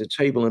sat at the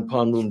table in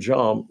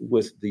Panmunjom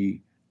with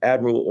the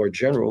admiral or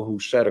general who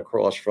sat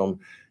across from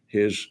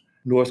his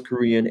North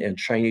Korean and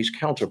Chinese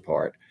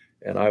counterpart.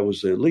 And I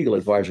was the legal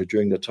advisor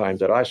during the time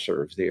that I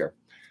served there.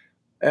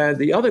 And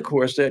the other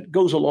course that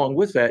goes along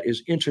with that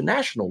is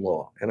international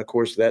law. And of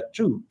course, that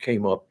too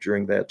came up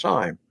during that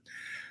time.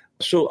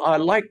 So I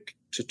like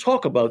to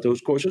talk about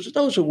those courses.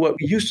 Those are what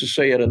we used to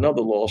say at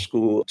another law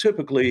school.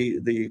 Typically,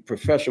 the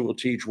professor will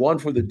teach one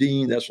for the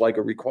dean, that's like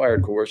a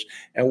required course,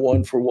 and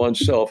one for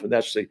oneself. And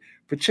that's the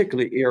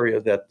particular area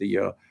that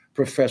the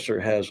professor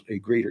has a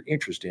greater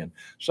interest in.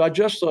 So I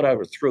just thought I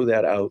would throw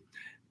that out.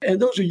 And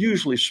those are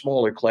usually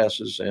smaller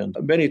classes. And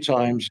many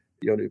times,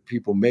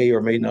 people may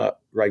or may not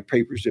write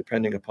papers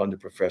depending upon the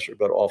professor,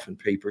 but often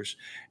papers.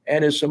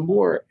 And it's a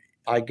more,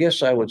 I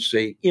guess I would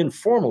say,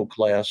 informal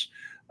class,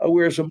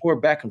 where it's a more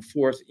back and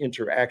forth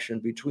interaction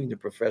between the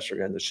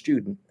professor and the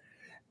student.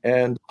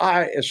 And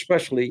I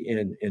especially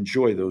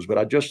enjoy those, but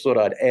I just thought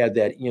I'd add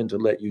that in to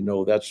let you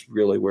know that's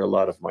really where a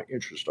lot of my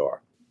interests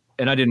are.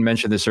 And I didn't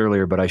mention this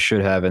earlier, but I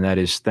should have, and that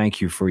is thank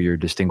you for your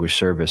distinguished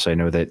service. I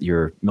know that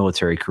your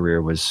military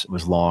career was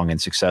long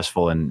and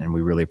successful, and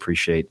we really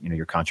appreciate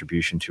your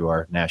contribution to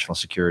our national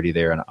security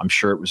there. And I'm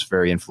sure it was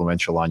very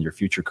influential on your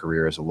future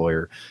career as a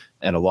lawyer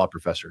and a law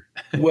professor.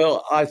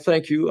 Well, I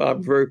thank you.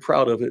 I'm very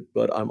proud of it,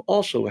 but I'm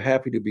also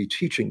happy to be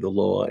teaching the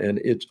law, and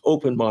it's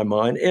opened my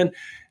mind.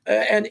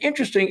 And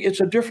interesting,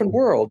 it's a different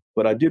world,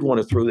 but I did want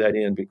to throw that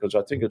in because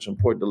I think it's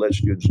important to let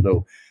students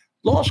know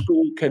law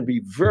school can be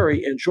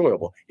very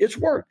enjoyable. It's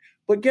work.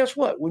 But guess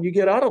what? When you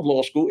get out of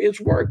law school, it's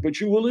work,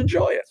 but you will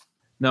enjoy it.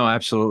 No,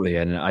 absolutely.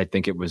 And I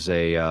think it was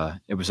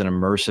an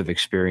immersive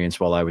experience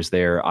while I was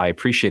there. I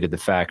appreciated the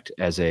fact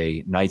as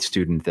a night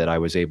student that I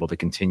was able to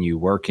continue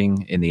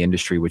working in the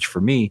industry, which for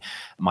me,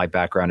 my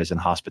background is in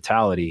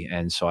hospitality.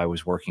 And so I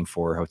was working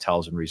for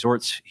hotels and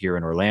resorts here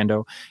in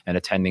Orlando and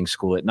attending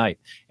school at night.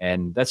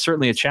 And that's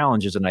certainly a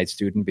challenge as a night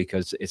student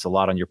because it's a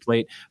lot on your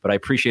plate. But I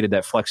appreciated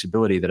that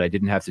flexibility that I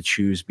didn't have to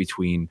choose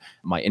between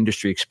my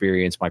industry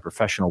experience, my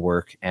professional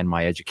work, and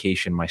my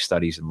education, my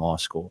studies in law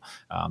school.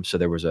 So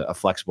there was a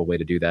flexible way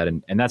to do that.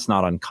 And that's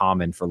not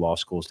uncommon for law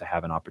schools to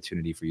have an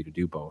opportunity for you to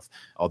do both,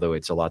 although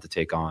it's a lot to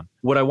take on.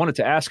 What I wanted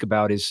to ask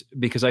about is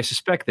because I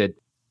suspect that,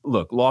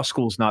 look, law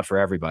school is not for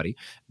everybody,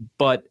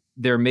 but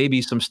there may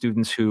be some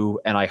students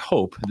who, and I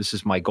hope this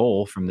is my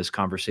goal from this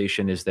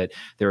conversation, is that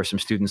there are some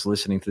students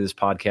listening to this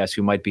podcast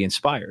who might be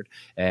inspired.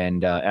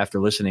 And after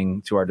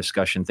listening to our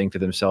discussion, think to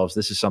themselves,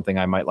 this is something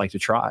I might like to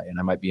try and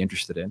I might be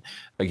interested in.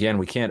 Again,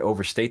 we can't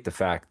overstate the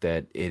fact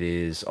that it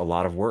is a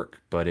lot of work,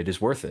 but it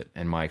is worth it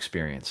in my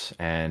experience.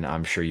 And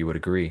I'm sure you would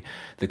agree.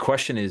 The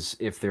question is,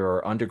 if there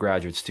are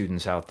undergraduate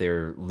students out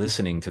there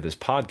listening to this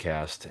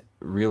podcast,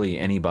 really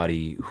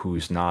anybody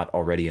who's not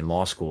already in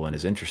law school and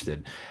is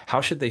interested,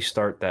 how should they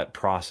start that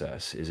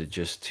process? Is it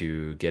just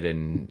to get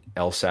an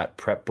LSAT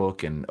prep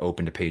book and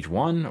open to page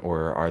 1,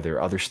 or are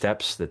there other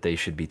steps that they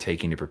should be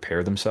taking to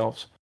prepare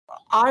themselves?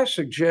 I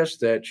suggest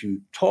that you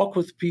talk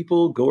with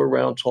people, go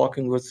around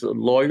talking with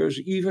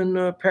lawyers, even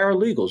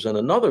paralegals. And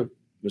another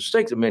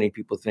mistake that many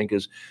people think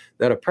is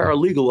that a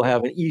paralegal will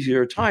have an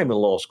easier time in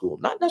law school.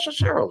 Not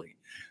necessarily.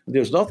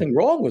 There's nothing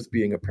wrong with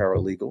being a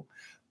paralegal,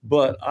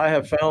 but I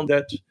have found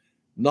that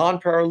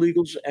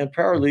non-paralegals and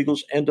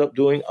paralegals end up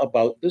doing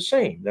about the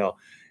same. Now,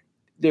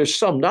 there's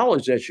some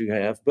knowledge that you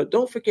have, but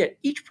don't forget,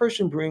 each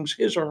person brings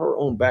his or her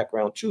own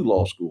background to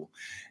law school.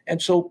 And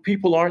so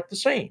people aren't the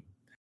same.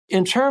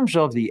 In terms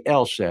of the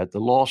LSAT, the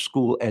law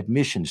school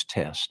admissions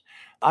test,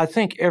 I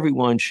think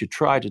everyone should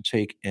try to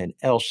take an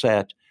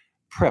LSAT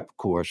prep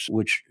course,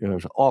 which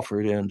is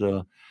offered.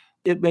 And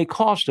it may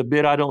cost a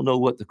bit. I don't know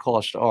what the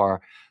costs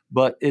are,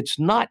 but it's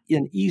not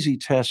an easy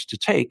test to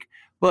take.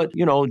 But,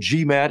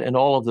 GMAT and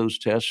all of those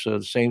tests,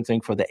 the same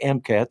thing for the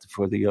MCAT,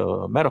 for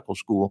the medical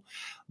school,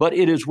 but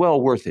it is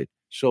well worth it.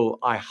 So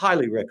I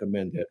highly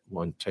recommend that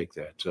one take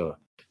that.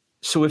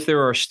 So if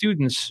there are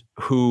students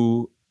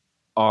who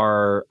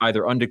are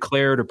either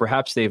undeclared or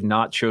perhaps they've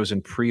not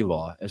chosen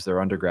pre-law as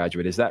their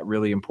undergraduate, is that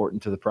really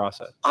important to the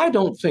process? I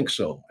don't think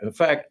so. In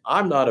fact,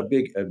 I'm not a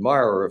big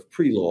admirer of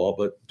pre-law,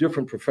 but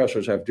different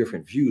professors have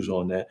different views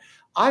on that.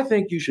 I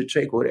think you should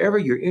take whatever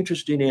you're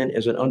interested in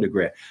as an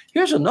undergrad.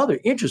 Here's another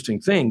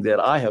interesting thing that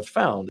I have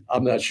found.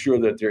 I'm not sure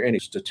that there are any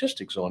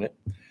statistics on it,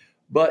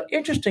 but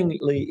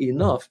interestingly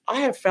enough, I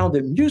have found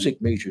that music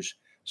majors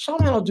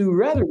somehow do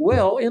rather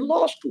well in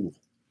law school.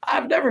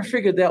 I've never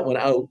figured that one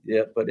out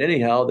yet, but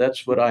anyhow,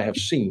 that's what I have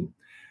seen.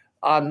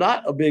 I'm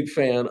not a big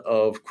fan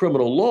of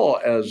criminal law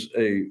as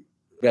a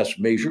best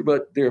major,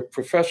 but there are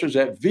professors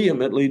that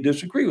vehemently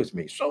disagree with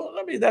me. So,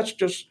 that's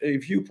just a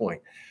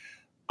viewpoint.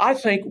 I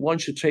think one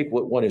should take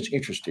what one is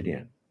interested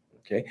in.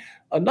 Okay.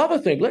 Another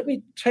thing, let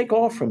me take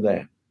off from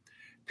that.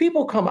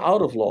 People come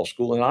out of law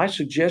school, and I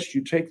suggest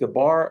you take the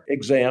bar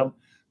exam,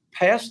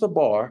 pass the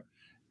bar,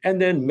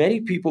 and then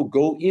many people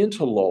go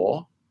into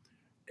law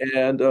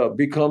and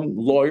become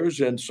lawyers,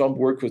 and some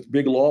work with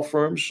big law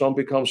firms, some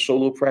become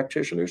solo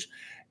practitioners,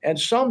 and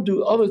some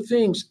do other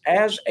things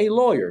as a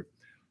lawyer.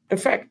 In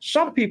fact,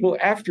 some people,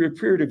 after a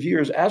period of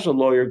years as a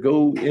lawyer,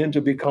 go in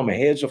to become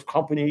heads of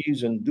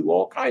companies and do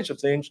all kinds of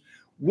things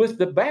with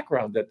the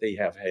background that they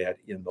have had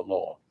in the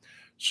law.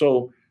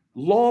 So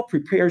law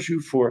prepares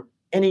you for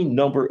any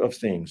number of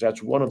things.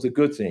 That's one of the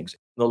good things.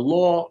 The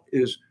law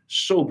is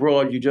so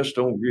broad, you just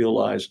don't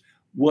realize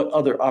what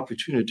other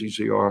opportunities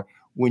there are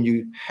when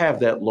you have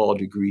that law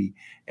degree,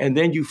 and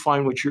then you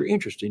find what you're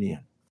interested in.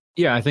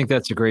 Yeah, I think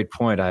that's a great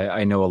point.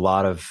 I know a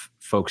lot of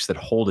folks that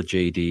hold a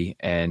JD,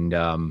 and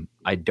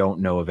I don't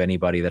know of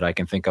anybody that I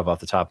can think of off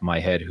the top of my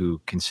head who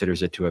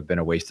considers it to have been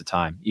a waste of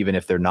time. Even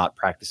if they're not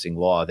practicing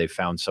law, they've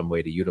found some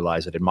way to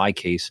utilize it. In my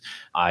case,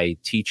 I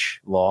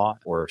teach law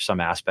or some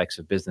aspects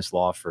of business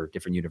law for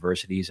different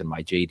universities, and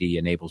my JD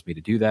enables me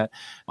to do that.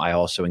 I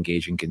also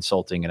engage in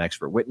consulting and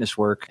expert witness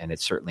work, and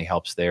it certainly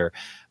helps there.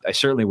 I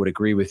certainly would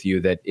agree with you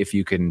that if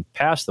you can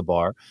pass the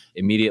bar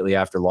immediately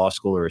after law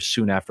school or as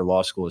soon after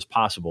law school as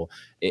possible,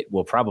 it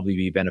will probably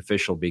be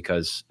beneficial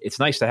because it's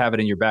nice to have it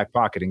in your back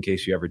pocket in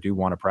case you ever do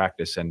want to practice.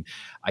 And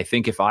I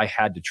think if I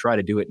had to try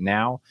to do it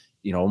now,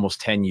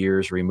 almost 10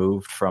 years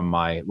removed from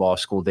my law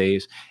school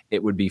days,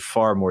 it would be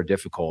far more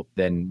difficult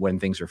than when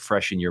things are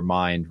fresh in your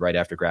mind right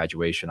after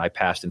graduation. I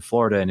passed in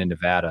Florida and in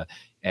Nevada,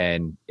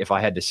 and if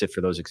I had to sit for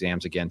those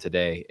exams again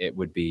today, it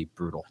would be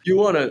brutal. You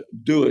want to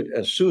do it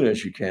as soon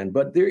as you can,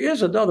 but there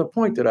is another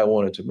point that I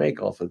wanted to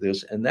make off of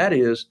this, and that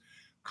is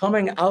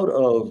coming out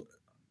of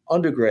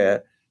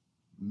undergrad,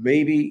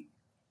 maybe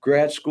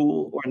grad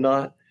school or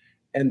not,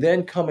 and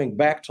then coming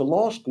back to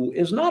law school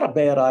is not a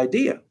bad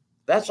idea.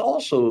 That's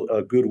also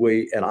a good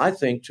way, and I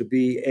think, to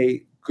be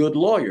a good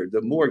lawyer.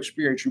 The more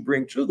experience you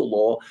bring to the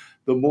law,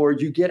 the more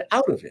you get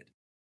out of it.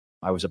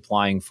 I was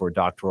applying for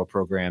doctoral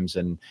programs,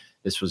 and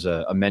this was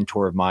a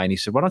mentor of mine. He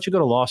said, "Why don't you go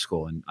to law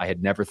school?" And I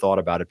had never thought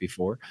about it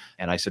before.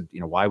 And I said,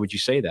 "Why would you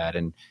say that?"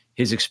 And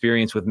his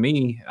experience with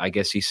me, I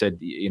guess he said,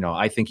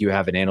 "I think you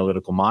have an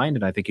analytical mind,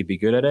 and I think you'd be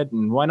good at it,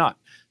 and why not?"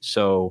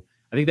 So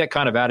I think that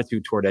kind of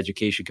attitude toward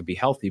education could be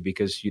healthy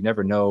because you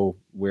never know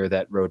where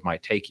that road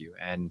might take you.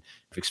 And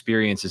if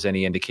experience is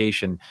any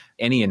indication,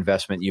 any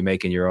investment you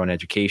make in your own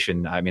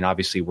education, I mean,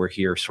 obviously we're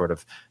here sort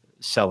of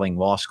selling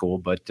law school,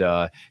 but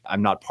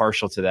I'm not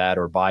partial to that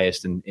or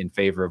biased in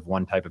favor of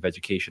one type of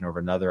education over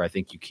another. I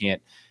think you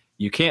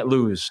can't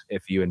lose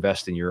if you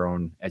invest in your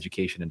own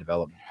education and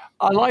development.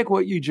 I like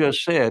what you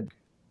just said.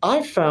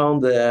 I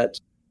found that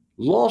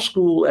law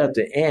school at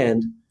the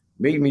end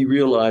made me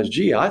realize,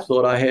 I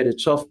thought I had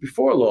it tough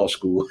before law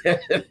school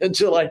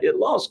until I hit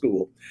law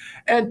school.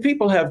 And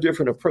people have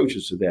different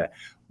approaches to that.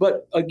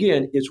 But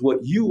again, it's what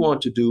you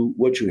want to do,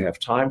 what you have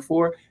time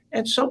for,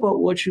 and somewhat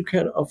what you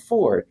can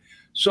afford.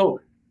 So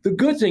the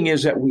good thing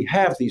is that we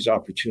have these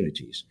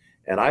opportunities,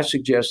 and I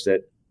suggest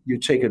that you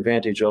take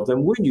advantage of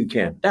them when you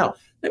can. Now,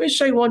 let me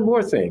say one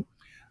more thing,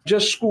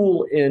 just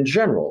school in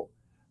general.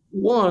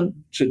 One,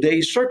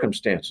 today's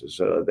circumstances,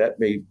 that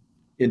may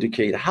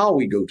indicate how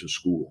we go to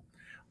school.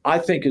 I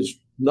think is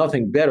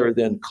nothing better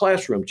than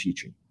classroom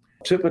teaching.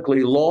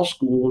 Typically, law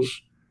schools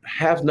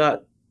have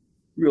not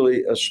really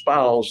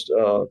espoused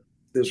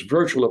this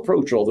virtual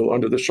approach, although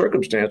under the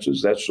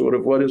circumstances, that's sort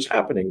of what is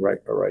happening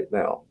right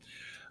now.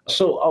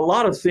 So a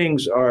lot of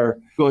things are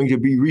going to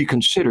be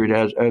reconsidered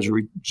as a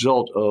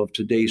result of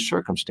today's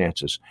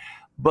circumstances.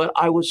 But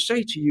I would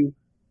say to you,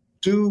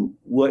 do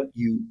what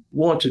you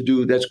want to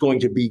do that's going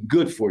to be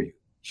good for you.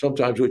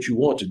 Sometimes what you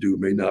want to do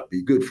may not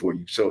be good for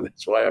you. So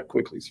that's why I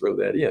quickly throw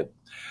that in.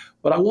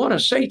 But I want to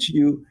say to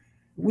you,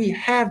 we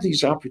have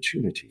these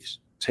opportunities.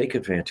 Take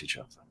advantage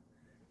of them.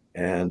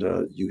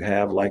 And you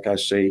have, like I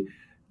say,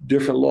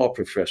 different law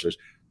professors.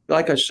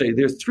 Like I say,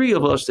 there are 3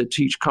 of us that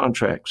teach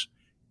contracts.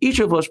 Each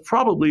of us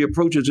probably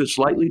approaches it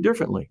slightly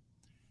differently.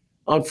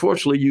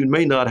 Unfortunately, you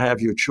may not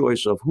have your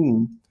choice of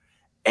whom.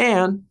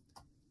 And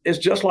it's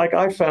just like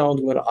I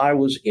found when I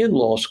was in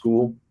law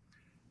school.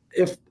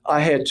 If I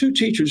had 2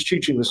 teachers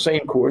teaching the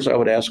same course, I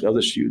would ask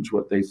other students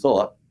what they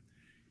thought.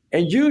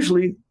 And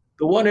usually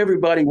the one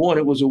everybody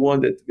wanted was the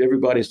one that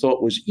everybody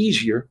thought was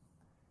easier.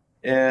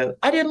 And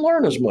I didn't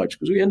learn as much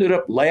because we ended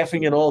up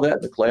laughing and all that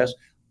in the class.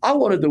 I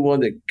wanted the one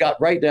that got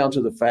right down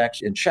to the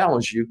facts and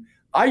challenged you.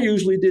 I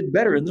usually did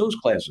better in those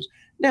classes.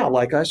 Now,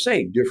 like I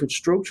say, different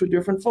strokes for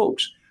different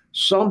folks.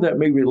 Some that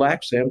may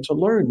relax them to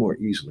learn more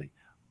easily.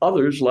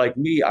 Others, like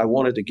me, I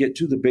wanted to get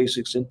to the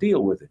basics and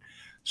deal with it.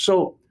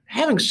 So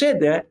having said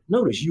that,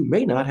 notice you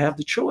may not have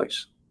the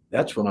choice.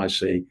 That's when I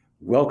say,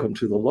 welcome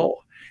to the law.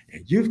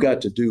 And you've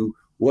got to do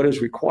what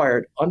is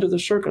required under the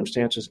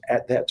circumstances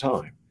at that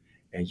time.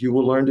 And you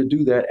will learn to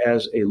do that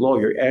as a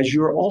lawyer, as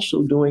you're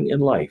also doing in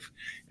life.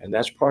 And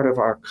that's part of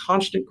our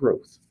constant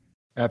growth.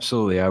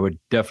 Absolutely. I would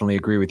definitely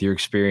agree with your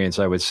experience.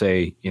 I would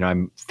say,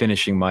 I'm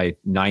finishing my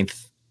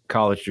 9th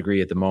college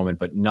degree at the moment,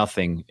 but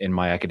nothing in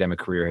my academic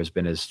career has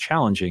been as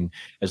challenging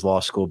as law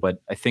school.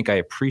 But I think I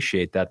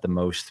appreciate that the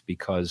most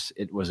because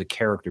it was a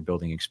character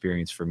building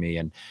experience for me.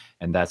 And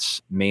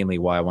that's mainly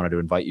why I wanted to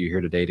invite you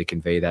here today to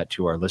convey that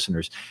to our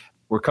listeners.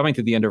 We're coming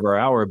to the end of our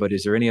hour, but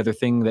is there any other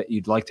thing that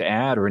you'd like to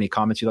add or any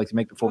comments you'd like to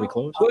make before we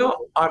close?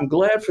 Well, I'm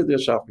glad for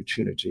this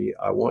opportunity.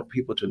 I want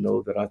people to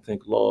know that I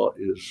think law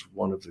is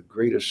one of the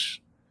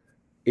greatest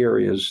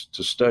areas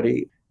to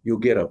study. You'll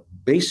get a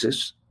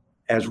basis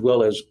as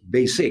well as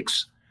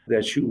basics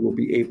that you will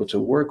be able to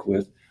work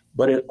with,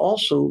 but it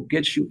also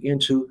gets you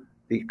into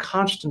the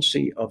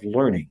constancy of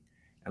learning.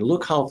 And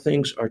look how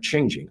things are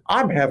changing.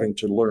 I'm having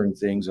to learn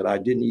things that I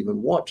didn't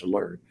even want to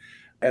learn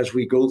as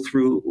we go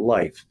through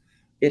life.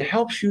 It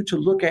helps you to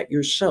look at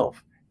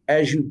yourself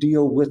as you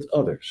deal with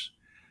others.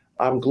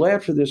 I'm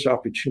glad for this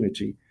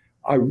opportunity.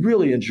 I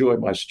really enjoy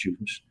my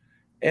students.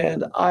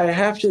 And I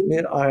have to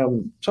admit, I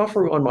am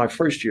tougher on my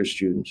first-year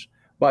students.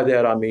 By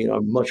that, I mean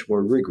I'm much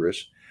more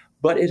rigorous.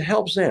 But it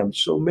helps them.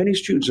 So many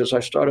students, as I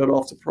started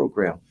off the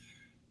program,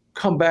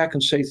 come back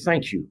and say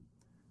thank you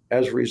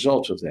as a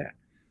result of that.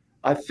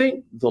 I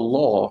think the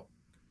law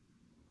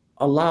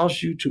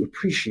allows you to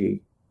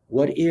appreciate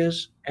what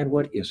is and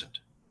what isn't.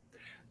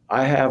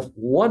 I have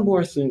one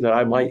more thing that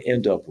I might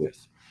end up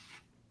with.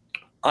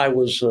 I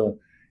was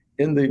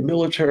in the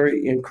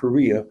military in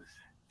Korea,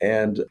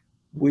 and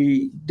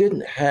we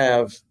didn't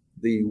have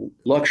the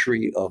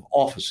luxury of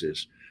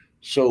offices.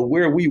 So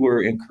where we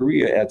were in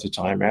Korea at the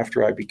time,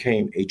 after I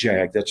became a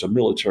JAG, that's a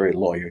military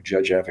lawyer,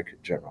 Judge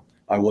Advocate General.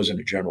 I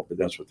wasn't a general, but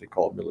that's what they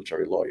call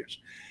military lawyers.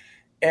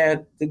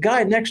 And the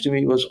guy next to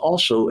me was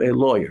also a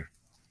lawyer.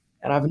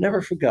 And I've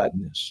never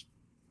forgotten this.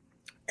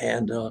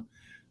 And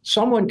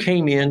someone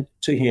came in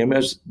to him,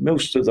 as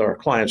most of our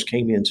clients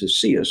came in to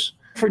see us,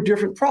 for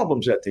different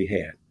problems that they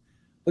had.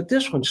 But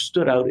this one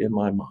stood out in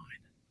my mind.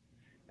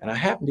 And I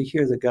happened to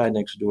hear the guy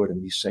next door to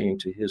me saying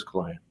to his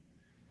client,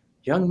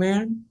 "Young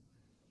man,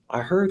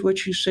 I heard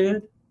what you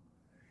said,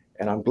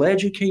 and I'm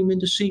glad you came in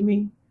to see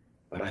me,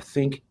 but I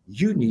think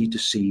you need to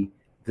see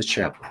the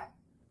chaplain.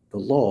 The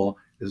law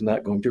is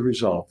not going to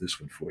resolve this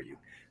one for you."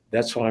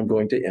 That's how I'm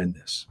going to end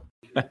this.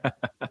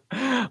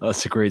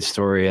 That's a great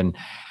story. And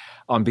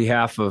on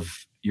behalf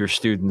of your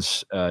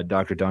students,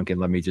 Dr. Duncan,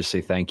 let me just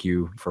say thank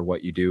you for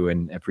what you do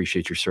and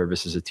appreciate your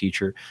service as a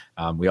teacher.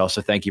 We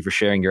also thank you for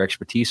sharing your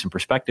expertise and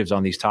perspectives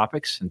on these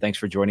topics. And thanks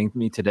for joining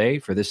me today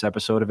for this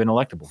episode of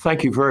Inelectable.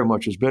 Thank you very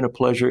much. It's been a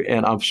pleasure.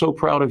 And I'm so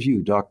proud of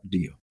you, Dr.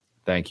 Dio.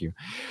 Thank you.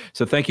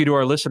 So thank you to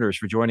our listeners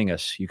for joining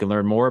us. You can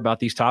learn more about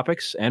these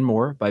topics and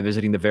more by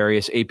visiting the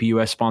various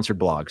APUS-sponsored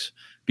blogs.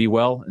 Be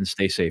well and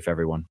stay safe,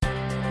 everyone.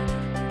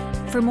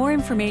 For more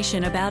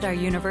information about our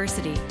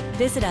university,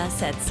 visit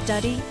us at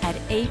study@apu.com.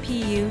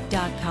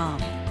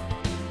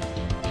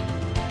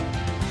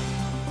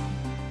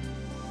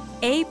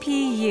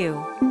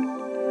 APU,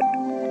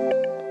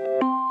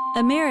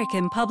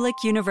 American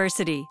Public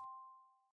University.